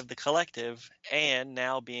being part of the Collective and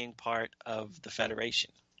now being part of the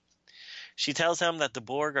Federation. She tells him that the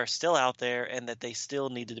Borg are still out there and that they still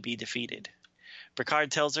needed to be defeated. Picard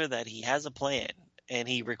tells her that he has a plan, and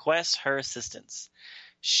he requests her assistance.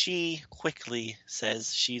 She quickly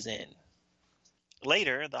says she's in.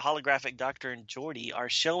 Later, the holographic Doctor and Geordi are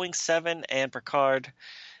showing Seven and Picard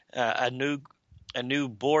a new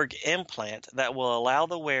Borg implant that will allow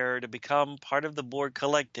the wearer to become part of the Borg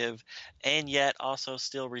collective and yet also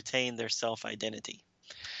still retain their self-identity.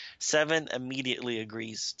 Seven immediately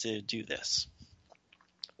agrees to do this.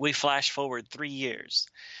 We flash forward 3 years.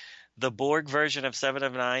 The Borg version of Seven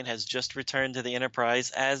of Nine has just returned to the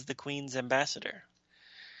Enterprise as the Queen's ambassador.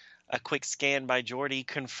 A quick scan by Geordi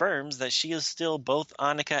confirms that she is still both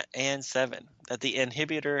Annika and Seven, that the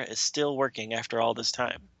inhibitor is still working after all this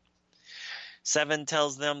time. Seven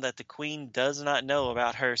tells them that the Queen does not know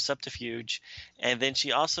about her subterfuge, and then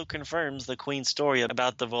she also confirms the Queen's story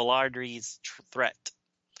about the Volardri's threat,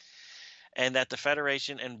 and that the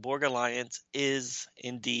Federation and Borg alliance is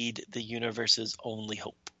indeed the universe's only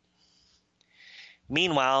hope.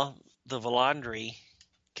 Meanwhile, the Volandri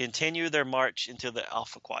continue their march into the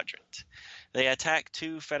Alpha Quadrant. They attack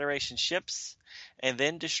 2 Federation ships and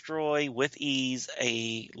then destroy with ease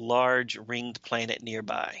a large ringed planet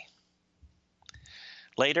nearby.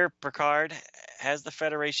 Later, Picard has the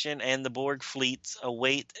Federation and the Borg fleets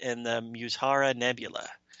await in the Mutara Nebula.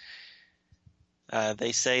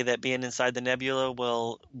 They say that being inside the nebula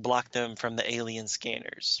will block them from the alien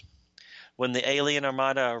scanners. When the alien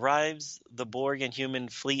armada arrives, the Borg and human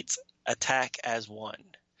fleets attack as one.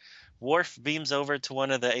 Worf beams over to one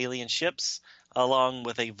of the alien ships, along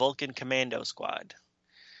with a Vulcan commando squad.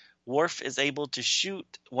 Worf is able to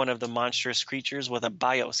shoot one of the monstrous creatures with a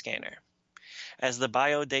bioscanner. As the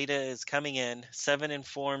biodata is coming in, Seven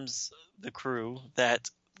informs the crew that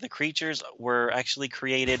the creatures were actually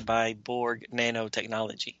created by Borg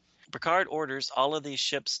nanotechnology. Picard orders all of these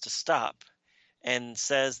ships to stop and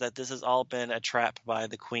says that this has all been a trap by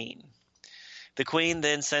the Queen. The Queen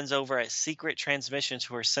then sends over a secret transmission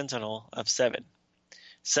to her Sentinel of Seven.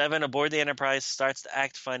 Seven aboard the Enterprise starts to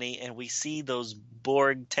act funny, and we see those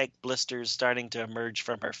Borg tech blisters starting to emerge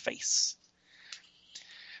from her face.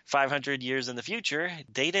 500 years in the future,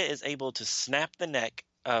 Data is able to snap the neck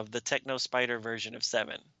of the Techno-Spider version of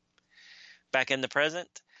Seven. Back in the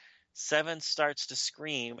present, Seven starts to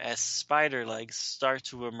scream as spider legs start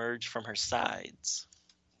to emerge from her sides.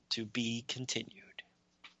 To be continued.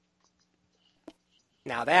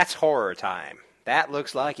 Now that's horror time. That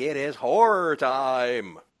looks like it is horror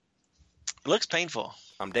time. It looks painful.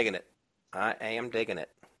 I'm digging it. I am digging it.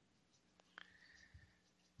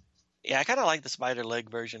 Yeah, I kind of like the spider leg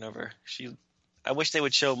version of her. I wish they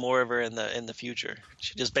would show more of her in the future.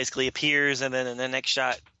 She just basically appears, and then in the next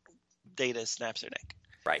shot, Data snaps her neck.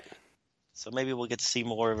 Right. So maybe we'll get to see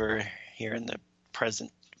more of her here in the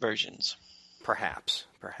present versions. Perhaps.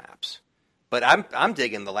 But I'm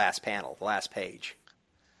digging the last panel, the last page,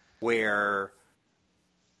 where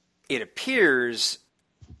it appears,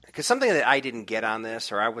 because something that I didn't get on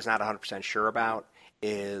this, or I was not 100% sure about,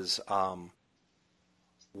 is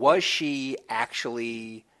was she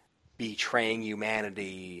actually betraying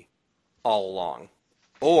humanity all along?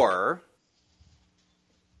 Or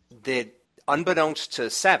did, unbeknownst to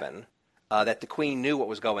Seven, that the Queen knew what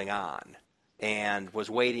was going on and was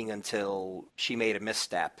waiting until she made a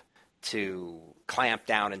misstep to clamp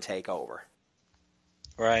down and take over?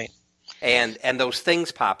 Right. And those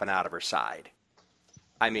things popping out of her side.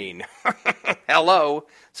 I mean, hello.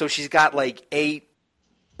 So she's got like 8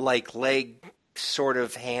 leg sort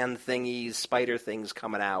of hand thingies, spider things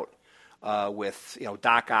coming out with,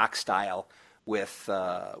 Doc Ock style with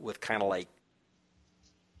kind of like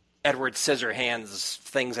Edward Scissorhands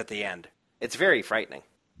things at the end. It's very frightening.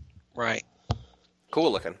 Right.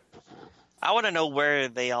 Cool looking. I want to know where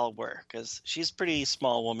they all were, because she's a pretty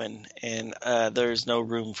small woman, and there's no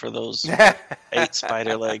room for those 8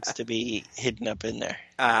 spider legs to be hidden up in there.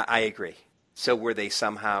 I agree. So were they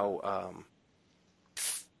somehow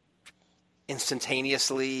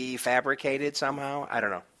instantaneously fabricated somehow? I don't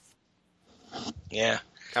know. Yeah.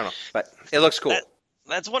 I don't know, but it looks cool.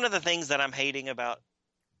 That's one of the things that I'm hating about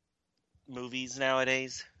movies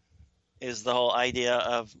nowadays, is the whole idea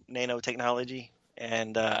of nanotechnology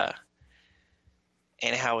and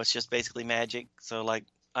how it's just basically magic. So like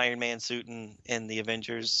Iron Man suit in the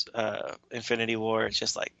Avengers Infinity War,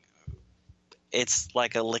 it's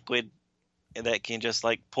like a liquid that can just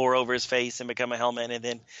like pour over his face and become a helmet, and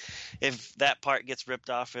then if that part gets ripped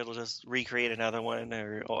off, it'll just recreate another one,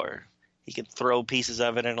 or he can throw pieces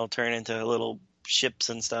of it and it'll turn into little ships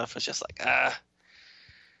and stuff. It's just like, I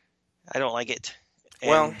don't like it.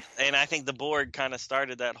 And I think the Borg kind of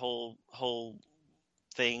started that whole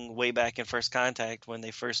thing way back in First Contact, when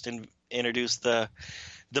they first introduced the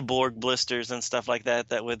Borg blisters and stuff like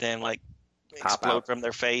that would then like explode out. from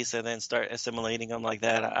their face and then start assimilating them like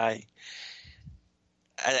that.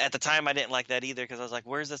 At the time, I didn't like that either because I was like,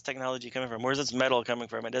 "Where's this technology coming from? Where's this metal coming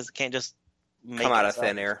from? Can't just make Come out of itself."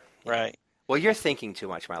 thin air. Right. Well, you're thinking too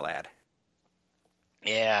much, my lad.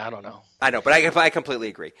 Yeah, I don't know. I know, but I completely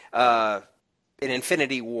agree. In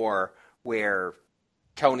Infinity War, where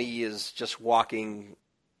Tony is just walking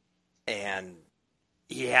and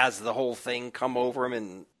he has the whole thing come over him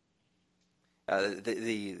and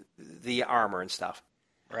the armor and stuff.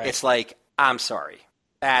 Right. It's like, I'm sorry,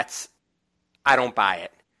 I don't buy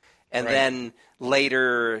it. And Right. then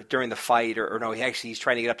later during the fight, or no, he's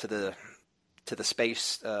trying to get up to the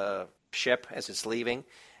space ship as it's leaving,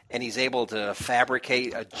 and he's able to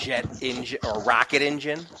fabricate a jet engine or rocket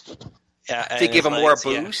engine to give him more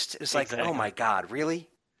boost. It's like, exactly. oh my God, really?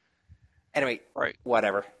 Anyway, Right.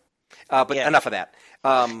 whatever. But Yeah. enough of that.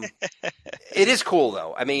 It is cool,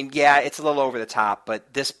 though. I mean, yeah, it's a little over the top,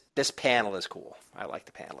 but this panel is cool. I like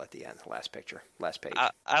the panel at the end, the last page.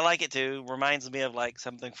 I like it too. Reminds me of like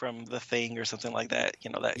something from The Thing or something like that.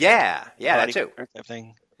 You know that. Yeah, that body too. type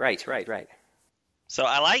thing. Right. So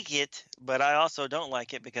I like it, but I also don't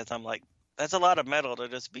like it because I'm like, that's a lot of metal to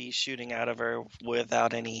just be shooting out of her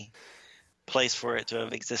without any place for it to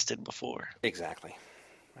have existed before. Exactly.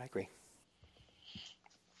 I agree.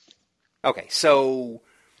 Okay, so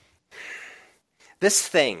this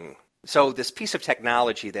piece of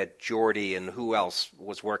technology that Geordi and who else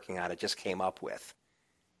was working on it just came up with.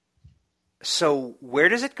 So where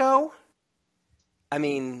does it go? I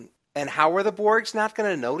mean, and how are the Borgs not going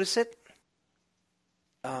to notice it?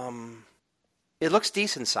 It looks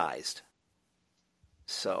decent sized.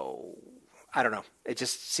 So I don't know. It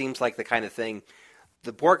just seems like the kind of thing.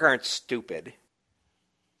 The Borg aren't stupid.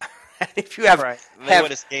 If you have, Right. They would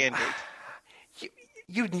have scanned it.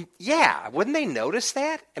 Yeah, wouldn't they notice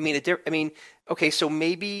that? I mean, okay, so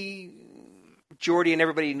maybe Geordi and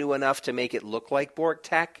everybody knew enough to make it look like Borg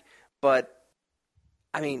tech, but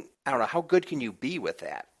I mean, I don't know, how good can you be with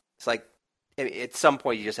that? It's like at some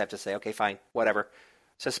point you just have to say, okay, fine, whatever,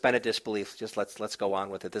 suspended disbelief. Just let's go on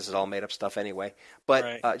with it. This is all made up stuff anyway.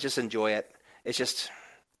 But Right. just enjoy it. It's just,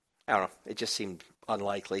 I don't know. It just seemed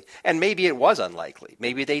unlikely, and maybe it was unlikely.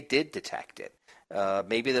 Maybe they did detect it.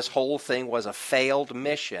 Maybe this whole thing was a failed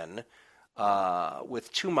mission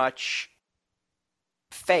with too much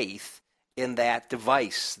faith in that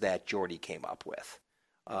device that Geordi came up with.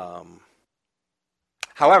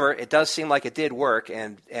 However, it does seem like it did work,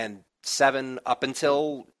 and Seven, up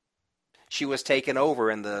until she was taken over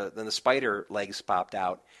and the spider legs popped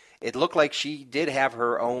out, it looked like she did have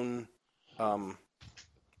her own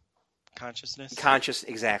Consciousness.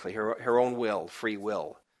 exactly, her own will, free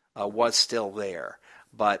will, was still there,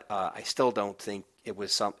 but I still don't think it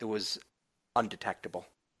was undetectable.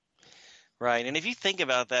 Right. And if you think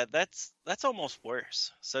about that, that's almost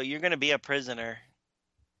worse. So you're going to be a prisoner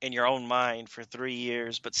in your own mind for 3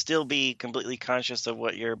 years, but still be completely conscious of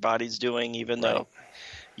what your body's doing, even though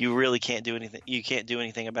you really can't do anything. You can't do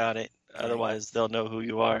anything about it. Otherwise, they'll know who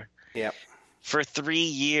you are. Yep. For 3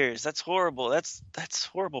 years. That's horrible. That's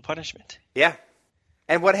horrible punishment. Yeah.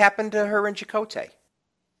 And what happened to her and Chakotay?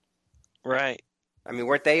 Right. I mean,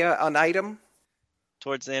 weren't they an item?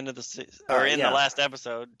 Towards the end of the yeah. the last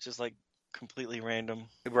episode, just like completely random.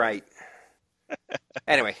 Right.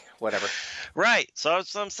 Anyway, whatever. Right. So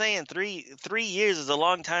I'm saying 3 years is a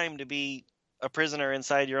long time to be a prisoner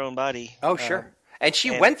inside your own body. Oh, sure. And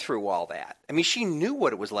she went through all that. I mean, she knew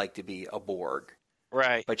what it was like to be a Borg.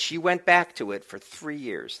 Right. But she went back to it for 3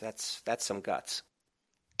 years. That's some guts.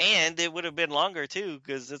 And it would have been longer, too,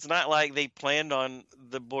 because it's not like they planned on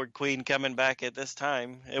the Borg Queen coming back at this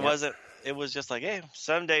time. It wasn't. It was just like, hey,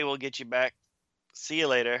 someday we'll get you back. See you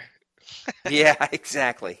later. Yeah,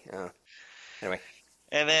 exactly. Anyway.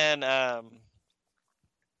 And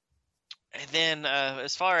then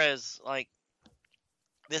as far as, like,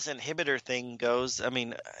 this inhibitor thing goes, I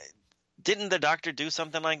mean, didn't the Doctor do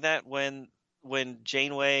something like that when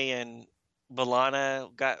Janeway and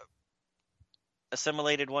B'Elanna got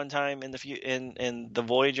assimilated one time in the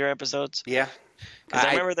Voyager episodes? Yeah. Because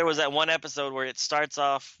I remember there was that one episode where it starts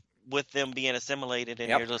off with them being assimilated, and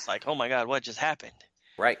you're just like, oh my God, what just happened?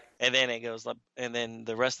 Right. And then it goes up, and then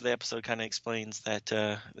the rest of the episode kind of explains that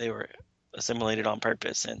they were assimilated on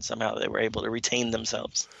purpose, and somehow they were able to retain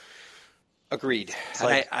themselves. Agreed.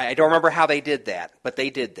 Like, I don't remember how they did that, but they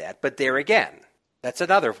did that. But there again, that's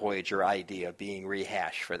another Voyager idea being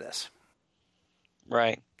rehashed for this.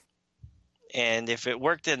 Right. And if it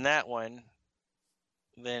worked in that one,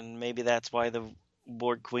 then maybe that's why the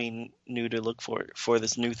Borg Queen knew to look for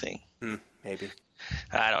this new thing. Maybe.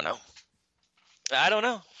 I don't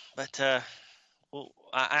know. But Well,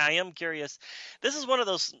 I am curious. This is one of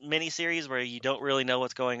those miniseries where you don't really know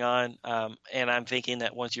what's going on, and I'm thinking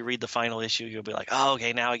that once you read the final issue, you'll be like, "Oh,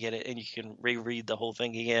 okay, now I get it," and you can reread the whole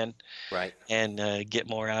thing again, Right. and get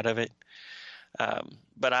more out of it.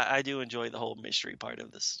 But I do enjoy the whole mystery part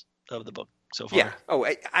of the book so far. Yeah. Oh,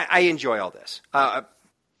 I enjoy all this.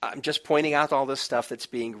 I'm just pointing out all this stuff that's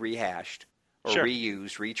being rehashed or Sure.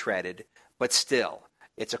 reused, retreaded, but still,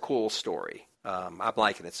 it's a cool story. I'm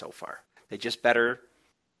liking it so far. They just better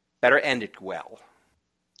end it well,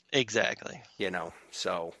 Exactly.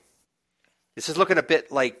 So this is looking a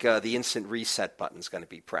bit like the instant reset button's going to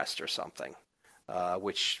be pressed or something,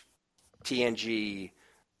 which TNG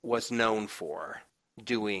was known for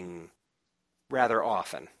doing rather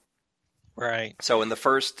often. Right. So in the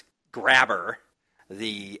first grabber,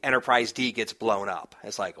 the Enterprise D gets blown up.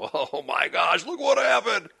 It's like, oh my gosh, look what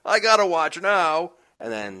happened. I got to watch now. And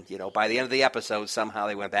then, by the end of the episode, somehow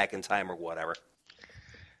they went back in time or whatever.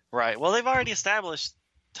 Right. Well, they've already established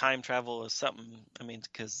time travel as something. I mean,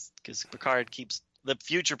 because the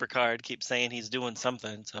future Picard keeps saying he's doing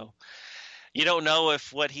something. So you don't know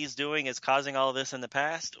if what he's doing is causing all this in the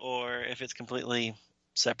past or if it's completely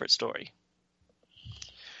separate story.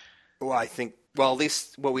 Well, at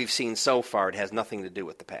least what we've seen so far, it has nothing to do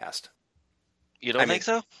with the past. You don't think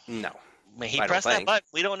so? No. I mean, he pressed that button.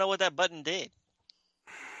 We don't know what that button did.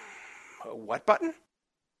 What button?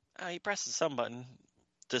 He presses some button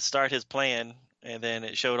to start his plan, and then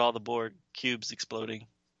it showed all the Borg cubes exploding.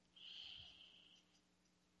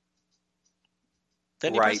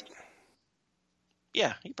 Then right.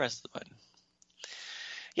 He pressed the button.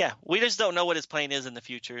 Yeah, we just don't know what his plan is in the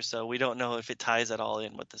future, so we don't know if it ties at all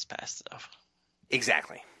in with this past stuff.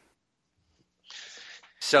 Exactly.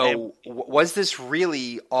 So, was this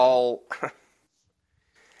really all...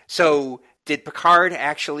 So, did Picard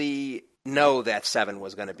actually know that Seven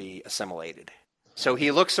was going to be assimilated? So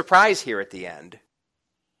he looks surprised here at the end,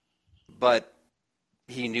 but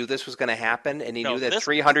he knew this was going to happen, and he knew that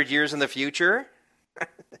 300 years in the future,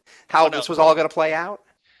 this was all going to play out?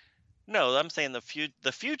 No, I'm saying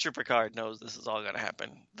the future Picard knows this is all going to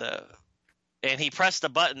happen. And he pressed a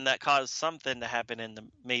button that caused something to happen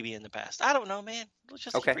maybe in the past. I don't know, man. Let's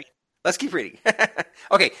just keep reading. Let's keep reading.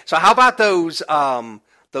 Okay, so how about those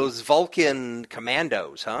Vulcan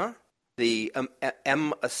commandos, huh? The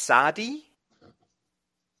Asadi?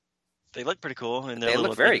 They look pretty cool. And they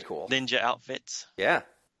look very cool. Ninja outfits. Yeah.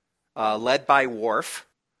 Led by Worf.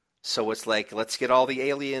 So it's like, let's get all the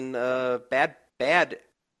alien bad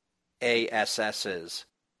ASSs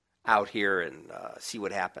out here and see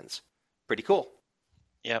what happens. Pretty cool.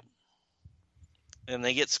 Yep. And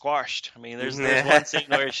they get squashed. I mean, there's one scene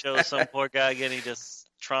where it shows some poor guy getting just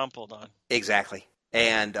trampled on. Exactly.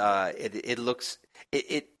 And it looks...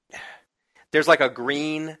 There's like a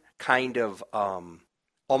green kind of...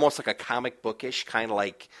 almost like a comic bookish kind of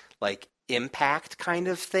like Impact kind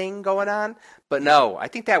of thing going on. But no, I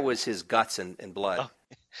think that was his guts and blood. Oh,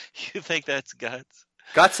 you think that's guts?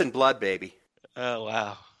 Guts and blood, baby. Oh,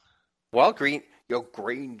 wow. Well,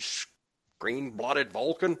 green-blooded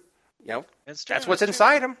Vulcan. That's what's true.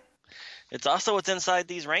 inside him. It's also what's inside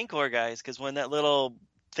these Rancor guys, because when that little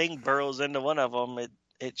thing burrows into one of them,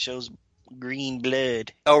 it shows green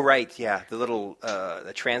blood. Oh, right, yeah. The little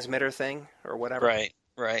the transmitter thing or whatever.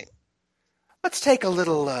 Right. Let's take a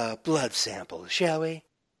little blood sample, shall we?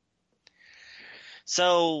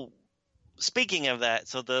 So, speaking of that,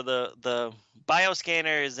 so the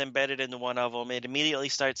bioscanner is embedded into one of them. It immediately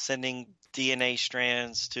starts sending DNA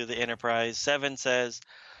strands to the Enterprise. Seven says,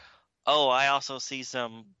 "Oh, I also see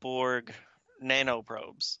some Borg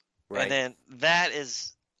nanoprobes." Right. And then that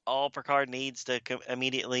is all Picard needs to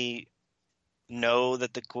immediately know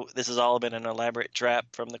that this has all been an elaborate trap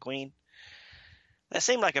from the Queen. That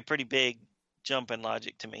seemed like a pretty big jump in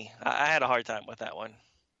logic to me. I had a hard time with that one.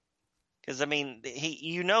 Because, I mean,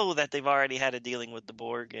 that they've already had a dealing with the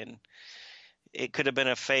Borg, and it could have been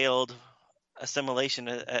a failed assimilation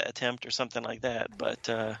attempt or something like that.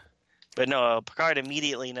 But no, Picard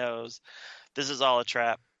immediately knows this is all a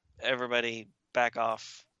trap. Everybody back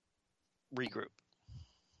off, regroup.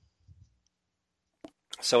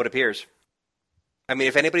 So it appears. I mean,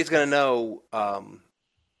 if anybody's going to know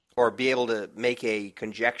or be able to make a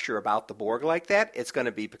conjecture about the Borg like that, it's going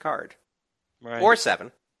to be Picard. Right. Or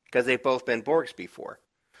Seven, because they've both been Borgs before.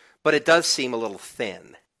 But it does seem a little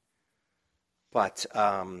thin. But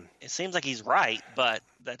it seems like he's right, but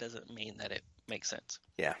that doesn't mean that it makes sense.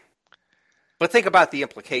 Yeah. But think about the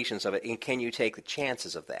implications of it, and can you take the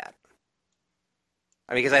chances of that?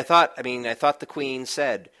 I mean, because I thought the Queen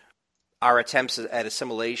said our attempts at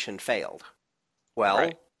assimilation failed.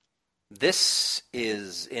 Well, This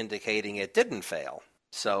is indicating it didn't fail.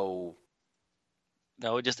 So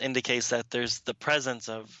No, it just indicates that there's the presence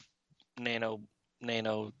of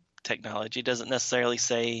nanotechnology. It doesn't necessarily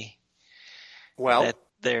say that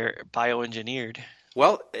they're bioengineered.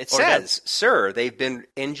 Well, it says, sir, they've been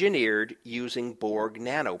engineered using Borg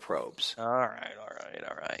nanoprobes. All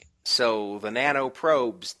right. So the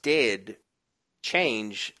nanoprobes did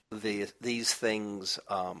change these things'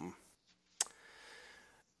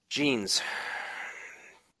 genes.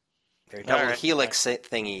 They're double helix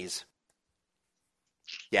thingies.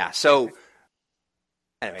 Yeah, so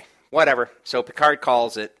anyway, whatever. So Picard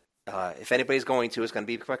calls it. If anybody's going to, it's going to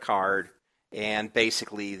be Picard. And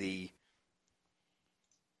basically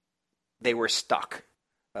they were stuck.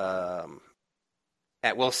 We'll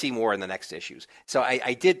see more in the next issues. So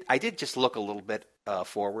I did just look a little bit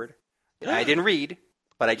forward. I didn't read,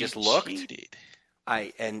 but I just looked. Cheated.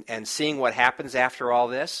 And seeing what happens after all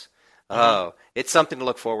this, it's something to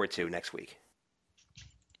look forward to next week.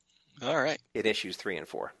 All right. In issues 3 and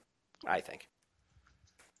 4, I think.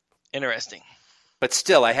 Interesting. But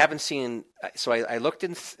still, I haven't seen. So I looked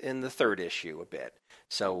in the third issue a bit.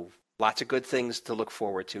 So lots of good things to look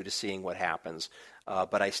forward to seeing what happens.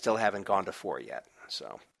 But I still haven't gone to 4 yet.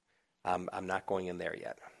 So I'm not going in there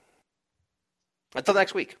yet. Until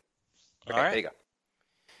next week. Okay, all right. There you go.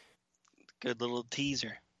 Good little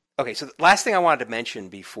teaser. Okay, so the last thing I wanted to mention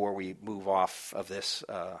before we move off of this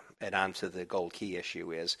and onto the Gold Key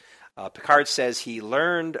issue is Picard says he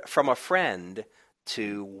learned from a friend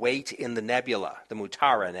to wait in the nebula, the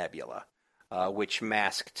Mutara Nebula, which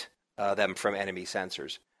masked them from enemy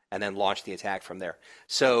sensors, and then launched the attack from there.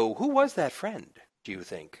 So who was that friend, do you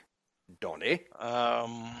think, Donnie?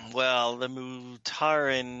 Well, the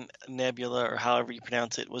Mutaran Nebula, or however you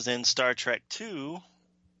pronounce it, was in Star Trek II,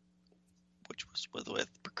 which was with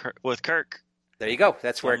Kirk. There you go.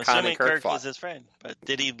 That's where Khan and Kirk fought. Was his friend. But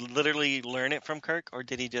did he literally learn it from Kirk, or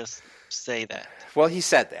did he just say that? Well, he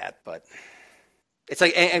said that, but it's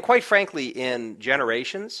like, and quite frankly, in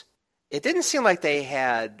Generations, it didn't seem like they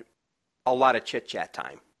had a lot of chit-chat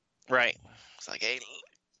time. Right. It's like, hey,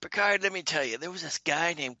 Picard, let me tell you, there was this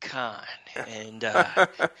guy named Khan, and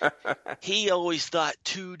he always thought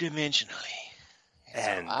two-dimensionally.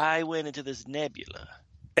 And so I went into this nebula.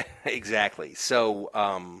 Exactly. So,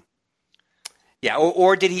 yeah,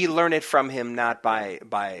 or did he learn it from him not by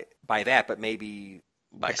that, but maybe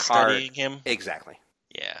by Picard, studying him? Exactly.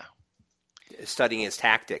 Yeah. Studying his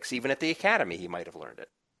tactics. Even at the academy, he might have learned it.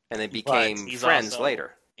 And then became friends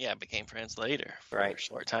later. Yeah, became friends later for a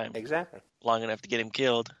short time. Exactly. Long enough to get him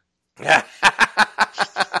killed.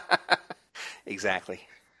 Exactly.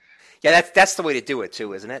 Yeah, that's the way to do it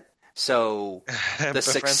too, isn't it? So the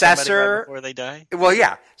successor right before they die. Well,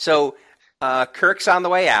 yeah. So Kirk's on the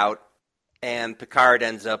way out, and Picard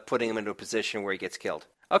ends up putting him into a position where he gets killed.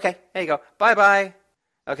 Okay, there you go. Bye.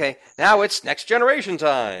 Okay, now it's Next Generation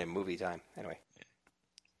time, movie time. Anyway.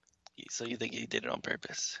 So you think he did it on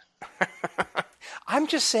purpose? I'm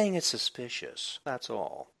just saying it's suspicious. That's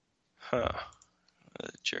all. Huh. What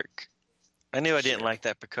a jerk. I knew I didn't like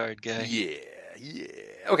that Picard guy. Yeah.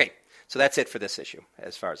 Okay, so that's it for this issue,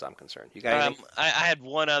 as far as I'm concerned. You got anything? I had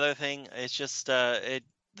one other thing. It's just the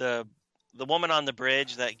woman on the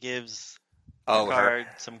bridge that gives Picard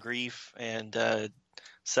some grief and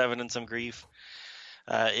Seven some grief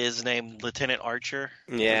is named Lieutenant Archer.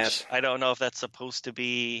 Yes. I don't know if that's supposed to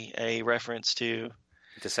be a reference to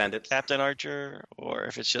Descendant Captain Archer, or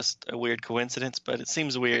if it's just a weird coincidence, but it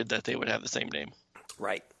seems weird that they would have the same name.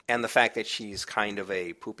 Right. And the fact that she's kind of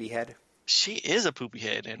a poopy head. She is a poopy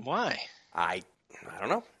head, and why? I don't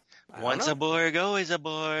know. Once a Borg, always a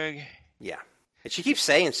Borg. Yeah. And she keeps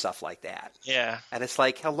saying stuff like that. Yeah. And it's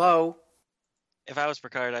like, hello. If I was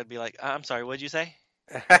Picard, I'd be like, I'm sorry, what'd you say?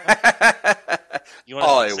 You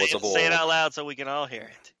want to say it out loud so we can all hear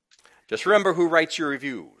it. Just remember who writes your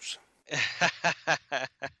reviews.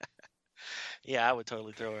 Yeah, I would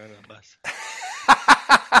totally throw her under the bus.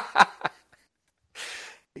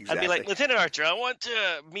 Exactly. I'd be like, Lieutenant Archer, I want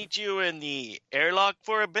to meet you in the airlock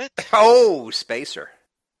for a bit. Oh, spacer.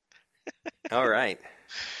 All right.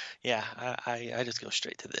 Yeah, I just go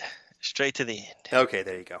straight to the end. Okay,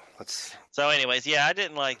 there you go. So, anyways, yeah, I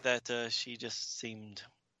didn't like that. She just seemed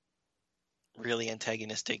really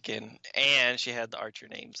antagonistic, and she had the Archer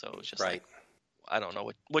name, so it was just like, I don't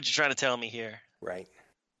know what you're trying to tell me here. Right.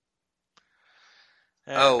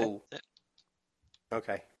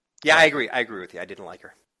 Okay. Yeah, I agree. I agree with you. I didn't like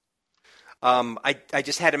her. I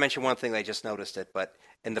just had to mention one thing. I just noticed it, but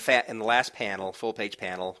in the last panel, full page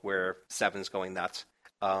panel, where Seven's going nuts,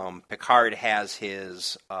 Picard has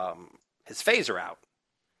his phaser out,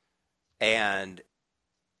 and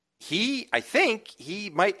I think he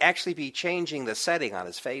might actually be changing the setting on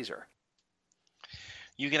his phaser.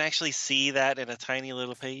 You can actually see that in a tiny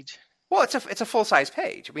little page? Well, it's a full-size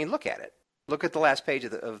page. I mean, look at it. Look at the last page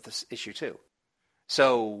of this issue, too.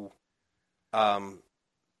 So,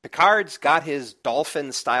 Picard's got his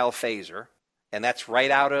dolphin-style phaser, and that's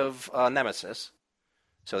right out of Nemesis.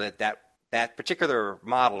 So that particular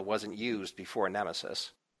model wasn't used before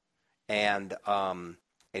Nemesis. And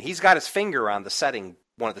he's got his finger on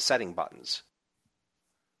one of the setting buttons.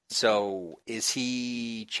 So is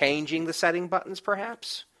he changing the setting buttons,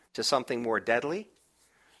 perhaps, to something more deadly?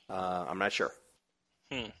 I'm not sure.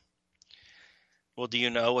 Well, do you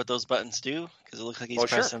know what those buttons do? Because it looks like he's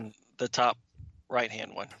pressing the top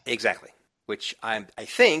right-hand one. Exactly, which I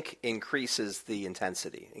think increases the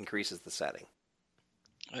intensity, increases the setting.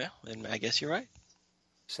 Yeah, then I guess you're right.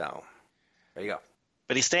 So, there you go.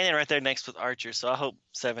 But he's standing right there next with Archer, so I hope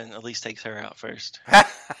Seven at least takes her out first.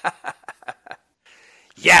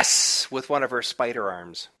 Yes, with one of her spider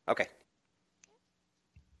arms. Okay.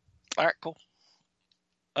 All right, cool.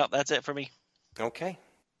 Oh, that's it for me. Okay.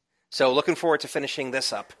 So looking forward to finishing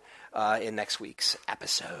this up in next week's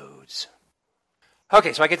episodes.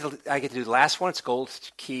 Okay, so I get to do the last one. It's Gold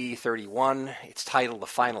Key 31. It's titled The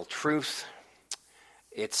Final Truth.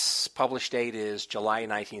 Its published date is July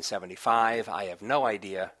 1975. I have no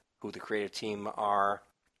idea who the creative team are.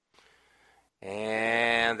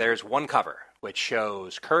 And there's one cover, which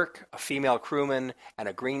shows Kirk, a female crewman, and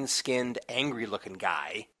a green-skinned, angry-looking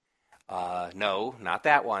guy. No, not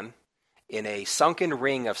that one. In a sunken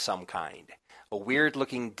ring of some kind. A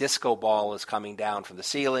weird-looking disco ball is coming down from the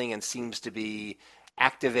ceiling and seems to be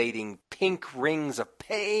activating pink rings of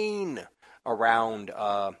pain around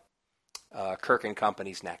Kirk and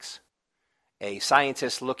Company's necks. A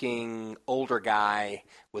scientist-looking older guy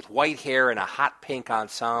with white hair and a hot pink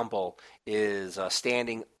ensemble is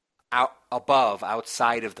standing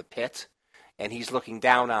outside of the pit, and he's looking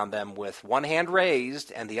down on them with one hand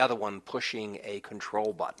raised and the other one pushing a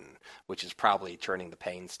control button, which is probably turning the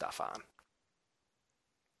pain stuff on.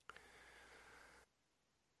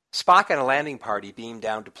 Spock and a landing party beam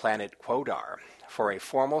down to planet Quodar for a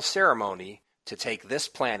formal ceremony to take this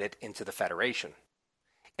planet into the Federation.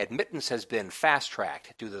 Admittance has been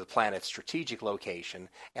fast-tracked due to the planet's strategic location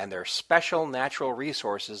and their special natural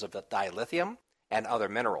resources of the dilithium and other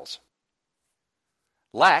minerals.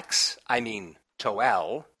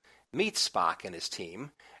 Toel, meets Spock and his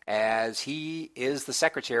team as he is the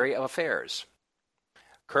Secretary of Affairs.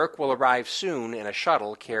 Kirk will arrive soon in a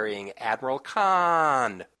shuttle carrying Admiral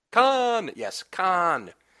Khan,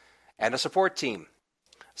 and a support team.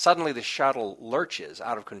 Suddenly the shuttle lurches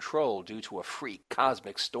out of control due to a freak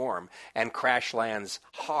cosmic storm and crash lands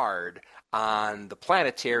hard on the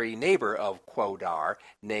planetary neighbor of Quodar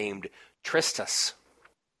named Tristus.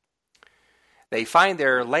 They find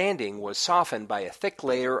their landing was softened by a thick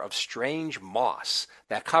layer of strange moss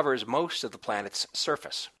that covers most of the planet's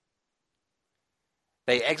surface.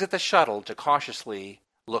 They exit the shuttle to cautiously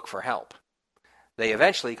look for help. They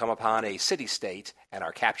eventually come upon a city-state and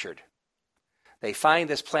are captured. They find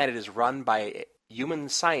this planet is run by human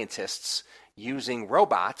scientists using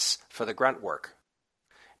robots for the grunt work.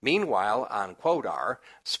 Meanwhile, on Quodar,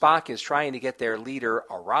 Spock is trying to get their leader,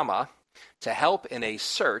 Arama, to help in a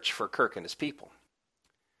search for Kirk and his people.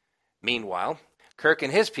 Meanwhile, Kirk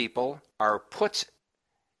and his people are put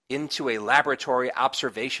into a laboratory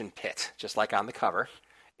observation pit, just like on the cover,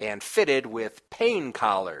 and fitted with pain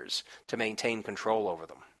collars to maintain control over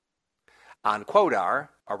them. On Quodar,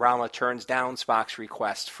 Arama turns down Spock's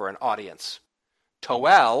request for an audience.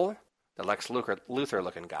 Toel, the Lex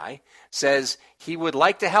Luthor-looking guy, says he would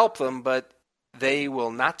like to help them, but they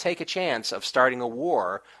will not take a chance of starting a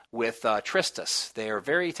war with Tristus. They are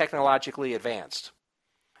very technologically advanced.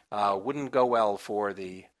 Wouldn't go well for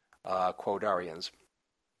the Quodarians.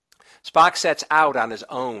 Spock sets out on his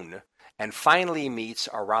own and finally meets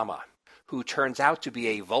Arama, who turns out to be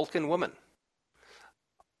a Vulcan woman.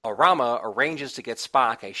 Arama arranges to get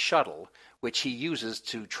Spock a shuttle, which he uses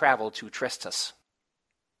to travel to Tristus.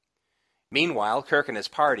 Meanwhile, Kirk and his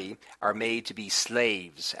party are made to be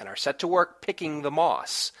slaves and are set to work picking the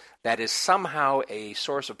moss that is somehow a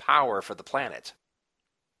source of power for the planet.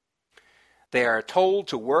 They are told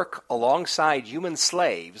to work alongside human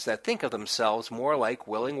slaves that think of themselves more like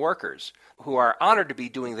willing workers, who are honored to be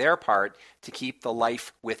doing their part to keep the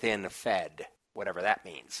life within fed, whatever that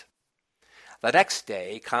means. The next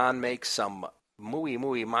day, Khan makes some muy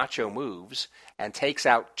macho moves and takes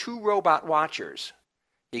out 2 robot watchers.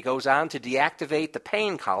 He goes on to deactivate the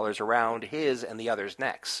pain collars around his and the others'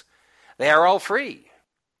 necks. They are all free.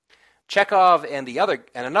 Chekhov and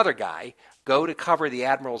another guy go to cover the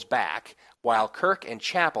Admiral's back, while Kirk and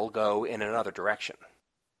Chapel go in another direction.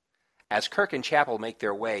 As Kirk and Chapel make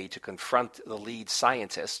their way to confront the lead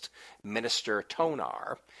scientist, Minister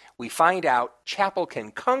Tonar, we find out Chapel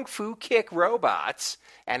can kung fu kick robots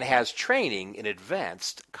and has training in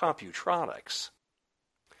advanced computronics.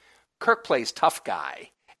 Kirk plays tough guy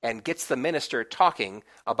and gets the minister talking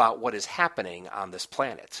about what is happening on this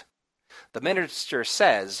planet. The minister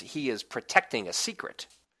says he is protecting a secret.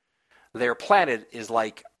 Their planet is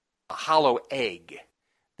like a hollow egg.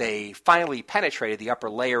 They finally penetrated the upper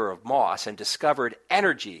layer of moss and discovered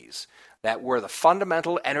energies that were the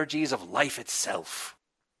fundamental energies of life itself.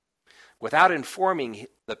 Without informing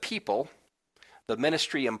the people, the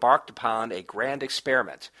ministry embarked upon a grand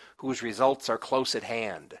experiment whose results are close at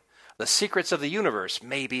hand. The secrets of the universe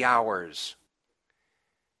may be ours.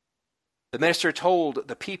 The minister told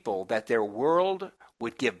the people that their world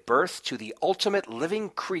would give birth to the ultimate living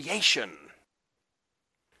creation.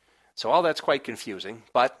 So all that's quite confusing,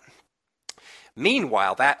 but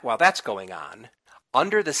meanwhile, while that's going on,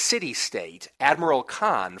 under the city-state, Admiral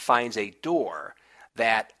Khan finds a door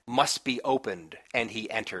that must be opened, and he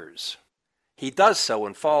enters. He does so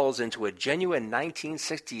and falls into a genuine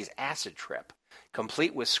 1960s acid trip,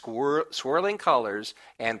 complete with swirling colors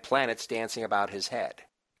and planets dancing about his head.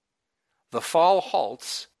 The fall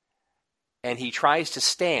halts, and he tries to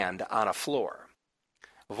stand on a floor.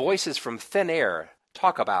 Voices from thin air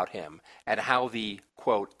talk about him and how the,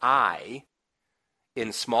 quote, I,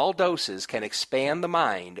 in small doses can expand the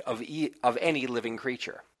mind of any living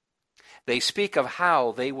creature. They speak of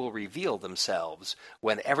how they will reveal themselves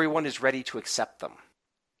when everyone is ready to accept them.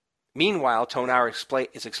 Meanwhile, Tonar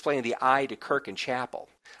is explaining the I to Kirk and Chapel,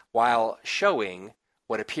 while showing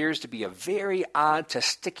what appears to be a very odd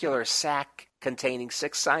testicular sac containing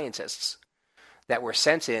 6 scientists that were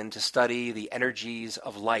sent in to study the energies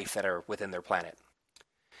of life that are within their planet.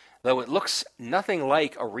 Though it looks nothing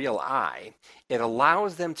like a real eye, it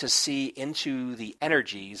allows them to see into the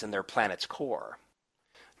energies in their planet's core.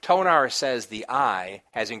 Tonar says the eye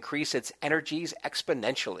has increased its energies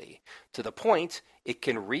exponentially to the point it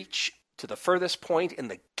can reach to the furthest point in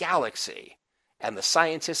the galaxy, and the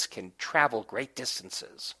scientists can travel great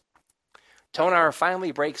distances. Tonar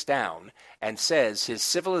finally breaks down and says his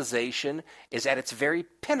civilization is at its very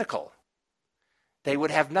pinnacle. They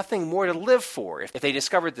would have nothing more to live for if they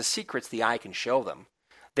discovered the secrets the eye can show them.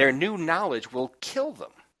 Their new knowledge will kill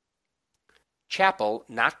them. Chapel,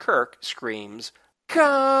 not Kirk, screams,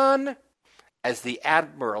 Khan! As the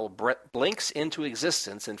Admiral blinks into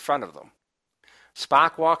existence in front of them.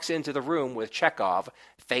 Spock walks into the room with Chekhov,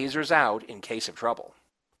 phasers out in case of trouble.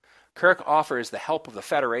 Kirk offers the help of the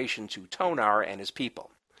Federation to Tonar and his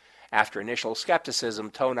people. After initial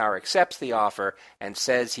skepticism, Tonar accepts the offer and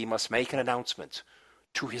says he must make an announcement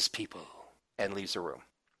to his people, and leaves the room.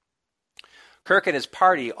 Kirk and his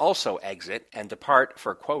party also exit and depart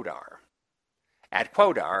for Quodar. At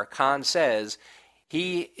Quodar, Khan says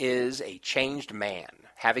he is a changed man,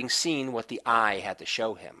 having seen what the eye had to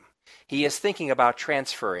show him. He is thinking about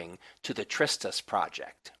transferring to the Tristus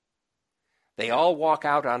Project. They all walk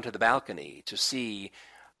out onto the balcony to see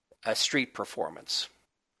a street performance.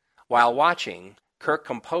 While watching, Kirk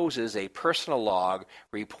composes a personal log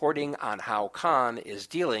reporting on how Khan is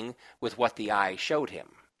dealing with what the eye showed him.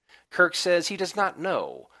 Kirk says he does not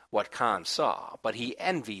know what Khan saw, but he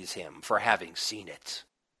envies him for having seen it.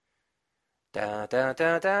 Da da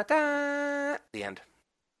da da da. The end.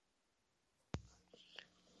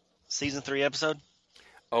 Season 3 episode?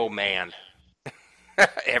 Oh man.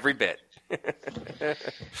 Every bit.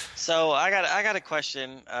 So I got a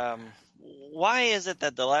question. Why is it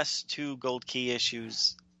that the last 2 Gold Key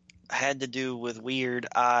issues had to do with weird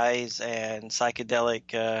eyes and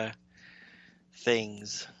psychedelic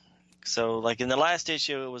things? So, like in the last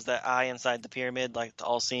issue, it was that eye inside the pyramid, like the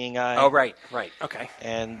all-seeing eye. Oh, right, okay.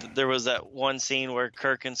 And there was that one scene where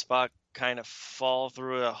Kirk and Spock kind of fall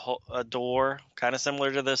through a door, kind of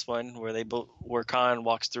similar to this one, where Khan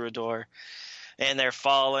walks through a door, and they're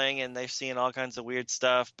falling, and they're seeing all kinds of weird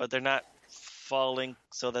stuff, but they're not falling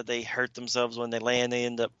so that they hurt themselves when they land. They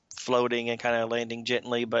end up floating and kind of landing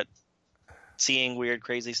gently, but seeing weird,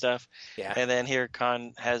 crazy stuff. Yeah. And then here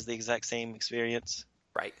Khan has the exact same experience.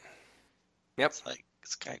 Right. Yep. It's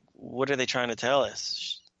like, what are they trying to tell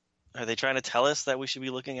us? Are they trying to tell us that we should be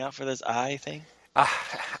looking out for this eye thing?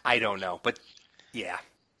 I don't know, but yeah.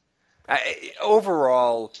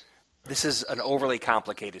 Overall, this is an overly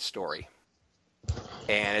complicated story,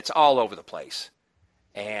 and it's all over the place.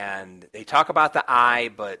 And they talk about the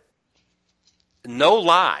eye, but no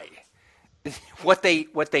lie, what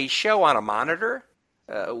they show on a monitor,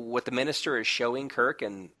 what the minister is showing Kirk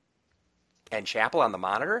and Chapel on the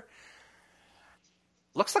monitor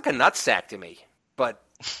looks like a nutsack to me. But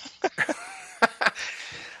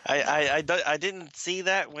I didn't see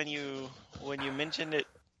that when you mentioned it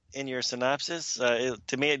in your synopsis.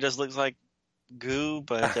 To me, it just looks like goo.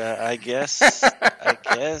 But I guess.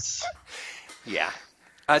 Yeah.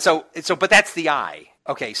 But that's the eye.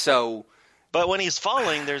 Okay, so. But when he's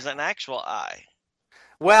falling, there's an actual eye.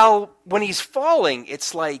 Well, when he's falling,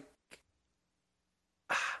 it's like.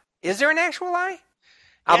 Is there an actual eye?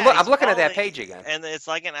 Yeah, I'm looking at that falling, page again. and it's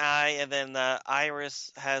like an eye, and then the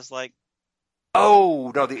iris has like.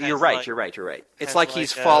 Oh no! You're right. Like, you're right. It's like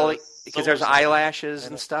he's like, falling because there's souls eyelashes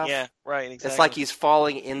and stuff. Yeah, right. Exactly. It's like he's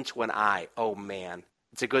falling into an eye. Oh man,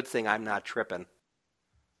 it's a good thing I'm not tripping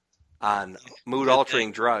on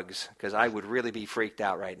mood-altering drugs because I would really be freaked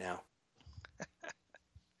out right now.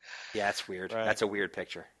 Yeah, it's weird. Right. That's a weird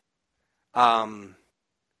picture.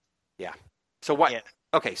 Yeah. So what? Yeah.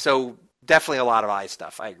 Okay, so definitely a lot of eye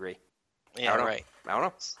stuff. I agree. Yeah, right. I don't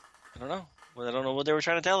know. I don't know. Well, I don't know what they were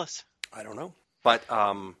trying to tell us. I don't know. But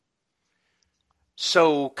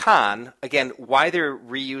so Khan again, why they're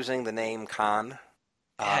reusing the name Khan?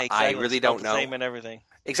 Yeah, exactly. I really don't know. Same and everything.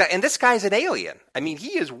 Exactly, and this guy's an alien. I mean,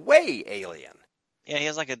 he is way alien. Yeah, he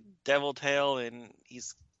has like a devil tail, and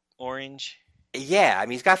he's orange. Yeah, I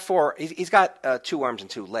mean, he's got four. He's got 2 arms and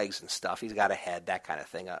 2 legs and stuff. He's got a head, that kind of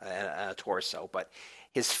thing, and a torso. But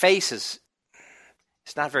his face it's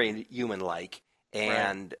not very human-like,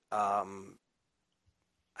 and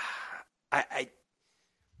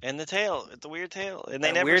And the tail, it's a weird tail, and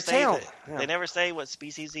they never weird say tail. that. Yeah. They never say what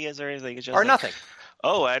species he is or anything. It's just or like, nothing.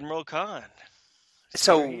 Oh, Admiral Khan.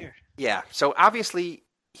 So here. yeah, so obviously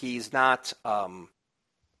he's not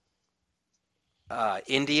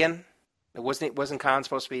Indian. Wasn't Khan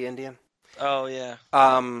supposed to be Indian? Oh yeah.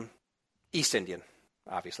 East Indian,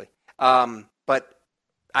 obviously. But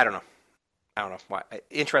I don't know why.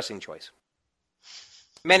 Interesting choice.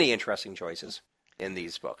 Many interesting choices in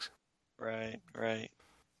these books. Right.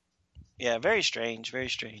 Yeah, very strange.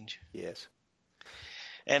 Yes.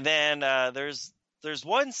 And then there's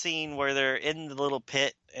one scene where they're in the little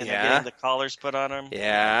pit and they're Yeah. getting the collars put on them.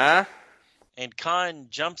 Yeah. And Khan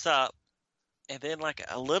jumps up, and then like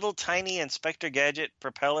a little tiny Inspector Gadget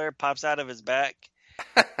propeller pops out of his back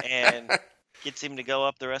and gets him to go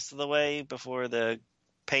up the rest of the way before the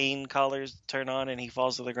pain collars turn on and he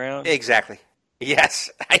falls to the ground. Exactly.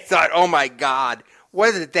 Yes. I thought, oh my God,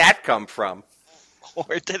 where did that come from?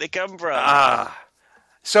 Where did it come from?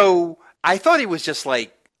 So I thought he was just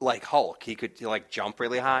like Hulk. He could like jump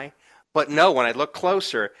really high. But no, when I looked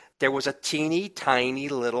closer, there was a teeny tiny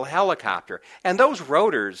little helicopter. And those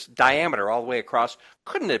rotors, diameter all the way across,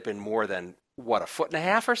 couldn't have been more than, what, 1.5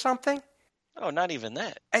 feet or something? Oh, not even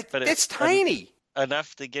that. But it's tiny.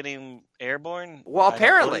 Enough to get him airborne? Well,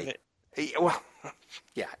 apparently. Well,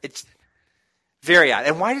 yeah, it's very odd.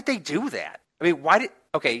 And why did they do that? I mean,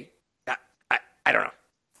 okay, I don't know.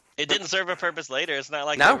 It didn't serve a purpose later. It's not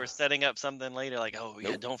like No. they were setting up something later like, oh,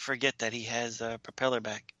 yeah, don't forget that he has a propeller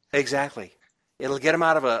back. Exactly. It'll get him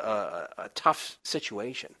out of a tough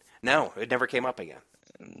situation. No, it never came up again.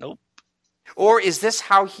 Nope. Or is this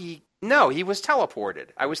how he... No, he was teleported.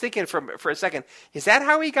 I was thinking for a second, is that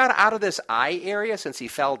how he got out of this eye area since he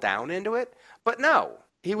fell down into it? But no,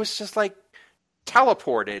 he was just like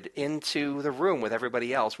teleported into the room with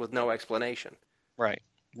everybody else with no explanation. Right.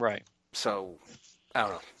 So, I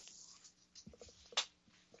don't know.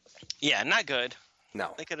 Yeah, not good.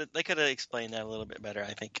 No. They could have explained that a little bit better,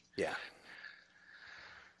 I think. Yeah.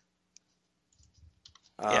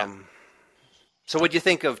 Yeah. So what'd you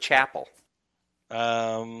think of Chapel?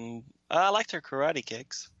 I liked her karate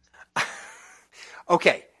kicks.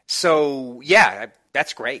 Okay, so yeah,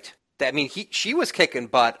 that's great. I mean, she was kicking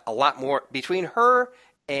butt a lot more between her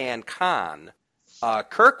and Khan.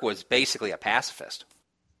 Kirk was basically a pacifist.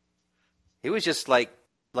 He was just like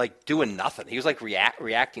doing nothing. He was like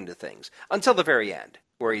reacting to things until the very end,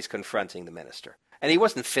 where he's confronting the minister, and he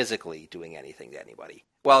wasn't physically doing anything to anybody.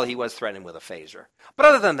 Well, he was threatening with a phaser, but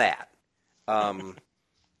other than that,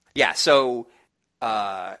 yeah. So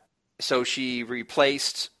she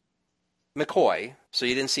replaced McCoy, so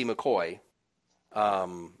you didn't see McCoy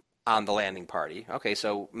on the landing party. Okay,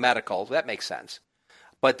 so medical, that makes sense.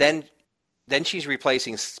 But then she's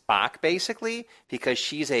replacing Spock, basically, because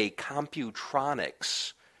she's a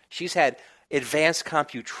computronics. She's had advanced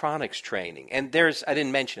computronics training. And I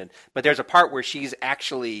didn't mention it, but there's a part where she's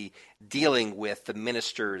actually dealing with the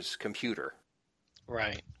minister's computer.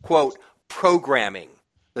 Right. Quote, programming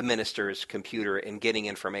the minister's computer and getting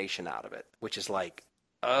information out of it, which is like,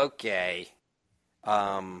 okay.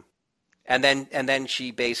 And then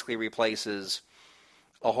she basically replaces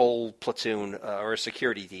a whole platoon or a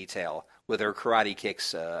security detail with her karate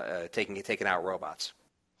kicks, taking out robots.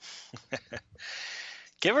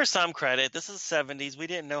 Give her some credit. This is the 70s. We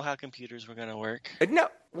didn't know how computers were going to work. No.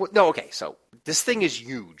 Okay. So this thing is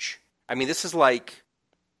huge. I mean, this is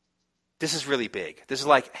really big. This is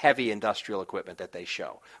like heavy industrial equipment that they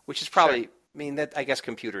show, which is probably. Sure. I mean, that I guess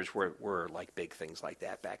computers were like big things like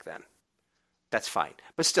that back then. That's fine,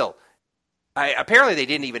 but still, apparently they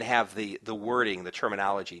didn't even have the wording, the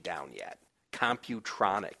terminology down yet.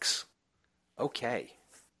 Computronics. Okay.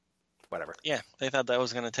 Whatever. Yeah, they thought that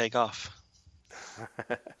was going to take off.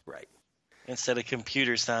 Right. Instead of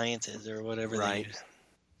computer sciences or whatever right. they use.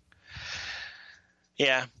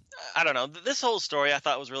 Yeah, I don't know. This whole story I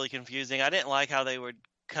thought was really confusing. I didn't like how they would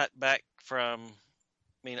cut back from,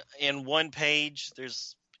 in one page,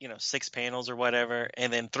 there's, 6 panels or whatever,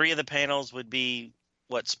 and then 3 of the panels would be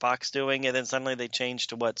what Spock's doing, and then suddenly they change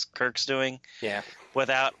to what Kirk's doing. Yeah.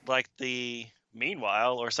 Without, like, the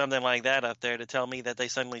meanwhile or something like that up there to tell me that they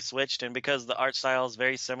suddenly switched. And because the art style is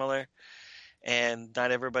very similar and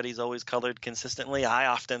not everybody's always colored consistently, I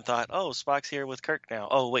often thought, oh, Spock's here with Kirk now.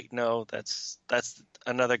 Oh, wait, no, that's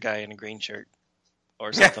another guy in a green shirt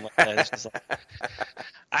or something like that. It's just like,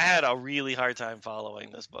 I had a really hard time following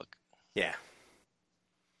this book. Yeah.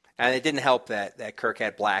 And it didn't help that Kirk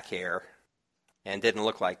had black hair and didn't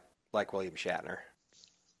look like William Shatner.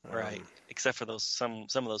 Right. Except for some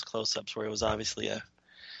of those close-ups where it was obviously a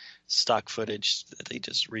stock footage that they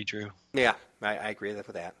just redrew. Yeah, I agree with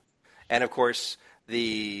that. And of course,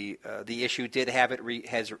 the issue did have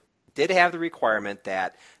the requirement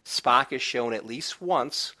that Spock is shown at least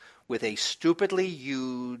once with a stupidly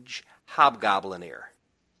huge hobgoblin ear.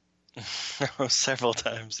 Several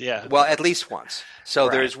times, yeah. Well, at least once. So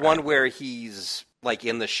right, there's one where he's like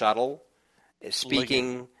in the shuttle,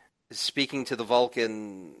 speaking to the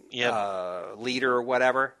Vulcan leader or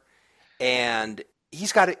whatever, and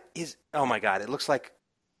he's got oh my God, it looks like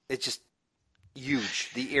it's just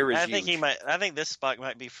huge. The ear is huge. I think this Spock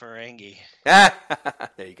might be Ferengi. There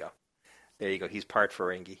you go. He's part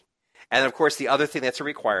Ferengi. And of course, the other thing that's a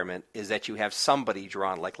requirement is that you have somebody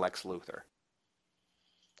drawn like Lex Luthor.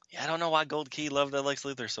 Yeah, I don't know why Gold Key loved that Lex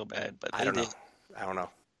Luthor so bad, but I don't know.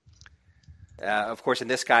 Of course, in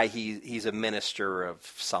this guy, he's a minister of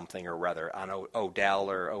something or other on Odell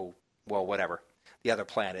or whatever, the other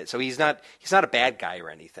planet. So he's not a bad guy or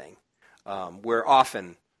anything. Where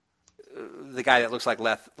often the guy that looks like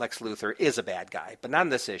Lex Luthor is a bad guy, but not in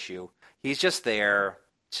this issue. He's just there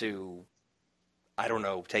to, I don't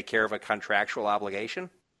know, take care of a contractual obligation.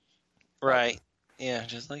 Right. Yeah,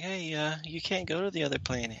 just like, hey, you can't go to the other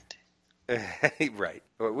planet. Right.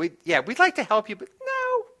 We'd like to help you, but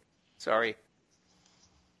no. Sorry.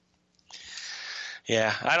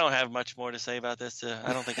 Yeah, I don't have much more to say about this.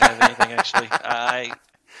 I don't think I have anything, actually.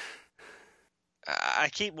 I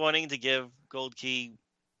keep wanting to give Gold Key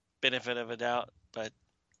benefit of a doubt,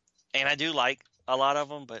 and I do like a lot of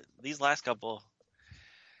them, but these last couple,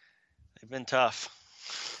 they've been tough.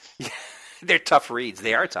 Yeah, they're tough reads.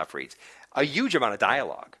 They are tough reads. A huge amount of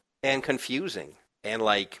dialogue and confusing and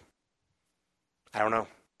I don't know.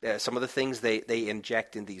 Some of the things they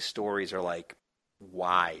inject in these stories are like,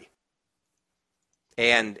 why?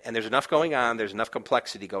 And there's enough going on, there's enough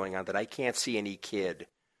complexity going on that I can't see any kid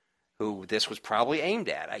who this was probably aimed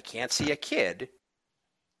at. I can't see a kid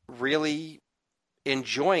really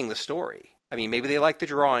enjoying the story. I mean, maybe they like the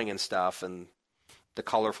drawing and stuff and the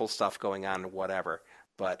colorful stuff going on and whatever,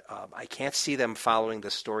 but I can't see them following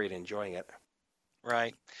the story and enjoying it.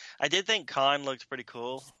 Right. I did think Khan looked pretty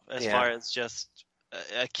cool as far as just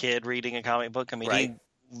a kid reading a comic book. I mean, he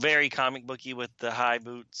very comic booky with the high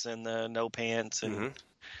boots and the no pants and,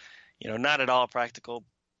 not at all practical,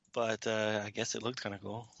 but I guess it looked kind of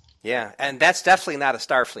cool. Yeah, and that's definitely not a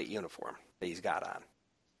Starfleet uniform that he's got on.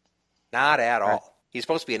 Not at all. He's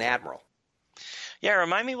supposed to be an admiral. Yeah,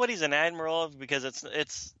 remind me what he's an admiral of, because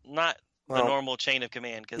it's not the normal chain of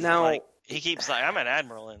command. Because he keeps like, I'm an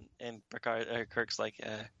admiral, and Kirk's like,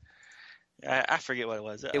 I forget what it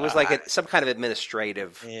was. It was like some kind of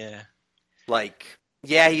administrative. Yeah.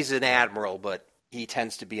 He's an admiral, but he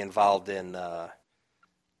tends to be involved in,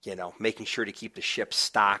 making sure to keep the ship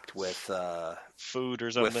stocked with food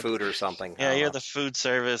or something. Yeah, you're the food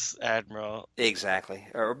service admiral. Exactly,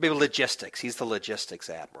 or maybe logistics. He's the logistics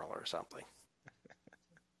admiral or something.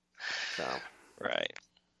 So. Right.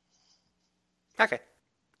 Okay.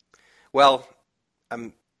 Well,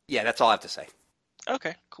 that's all I have to say.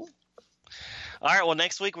 Okay, cool. All right, well,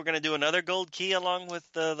 next week we're going to do another Gold Key along with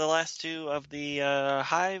the last two of the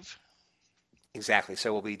Hive. Exactly.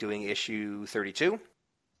 So we'll be doing issue 32.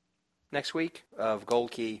 next week of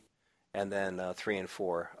Gold Key, and then 3 and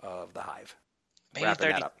 4 of The Hive. Maybe Wrapping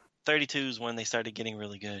that up. 32 is when they started getting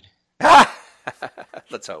really good.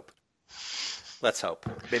 Let's hope.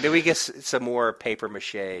 Maybe we get some more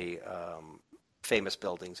papier-mâché famous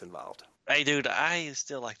buildings involved. Hey, dude, I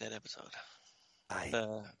still like that episode.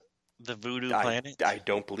 The Voodoo Planet. I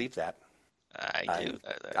don't believe that. I do.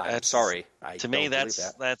 I'm sorry. To me,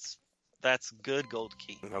 that's good Gold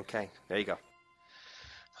Key. Okay, there you go.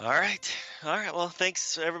 All right. Well,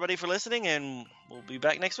 thanks everybody for listening, and we'll be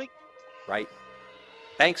back next week. Right.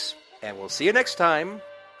 Thanks, and we'll see you next time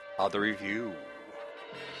on the review.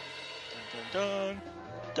 Dun, dun,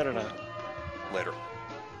 dun, dun, dun. Later.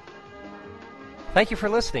 Thank you for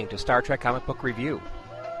listening to Star Trek Comic Book Review.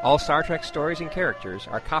 All Star Trek stories and characters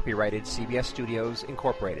are copyrighted CBS Studios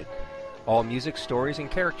Incorporated. All music, stories,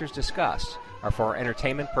 and characters discussed are for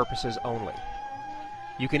entertainment purposes only.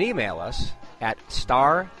 You can email us at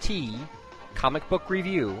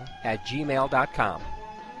startcomicbookreview@gmail.com.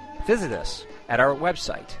 Visit us at our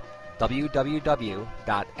website,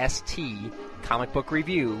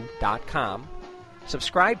 www.stcomicbookreview.com.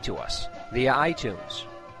 Subscribe to us via iTunes,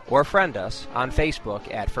 or friend us on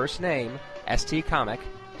Facebook at first name ST Comic,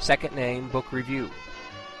 second name Book Review.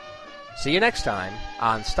 See you next time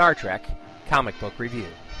on Star Trek Comic Book Review.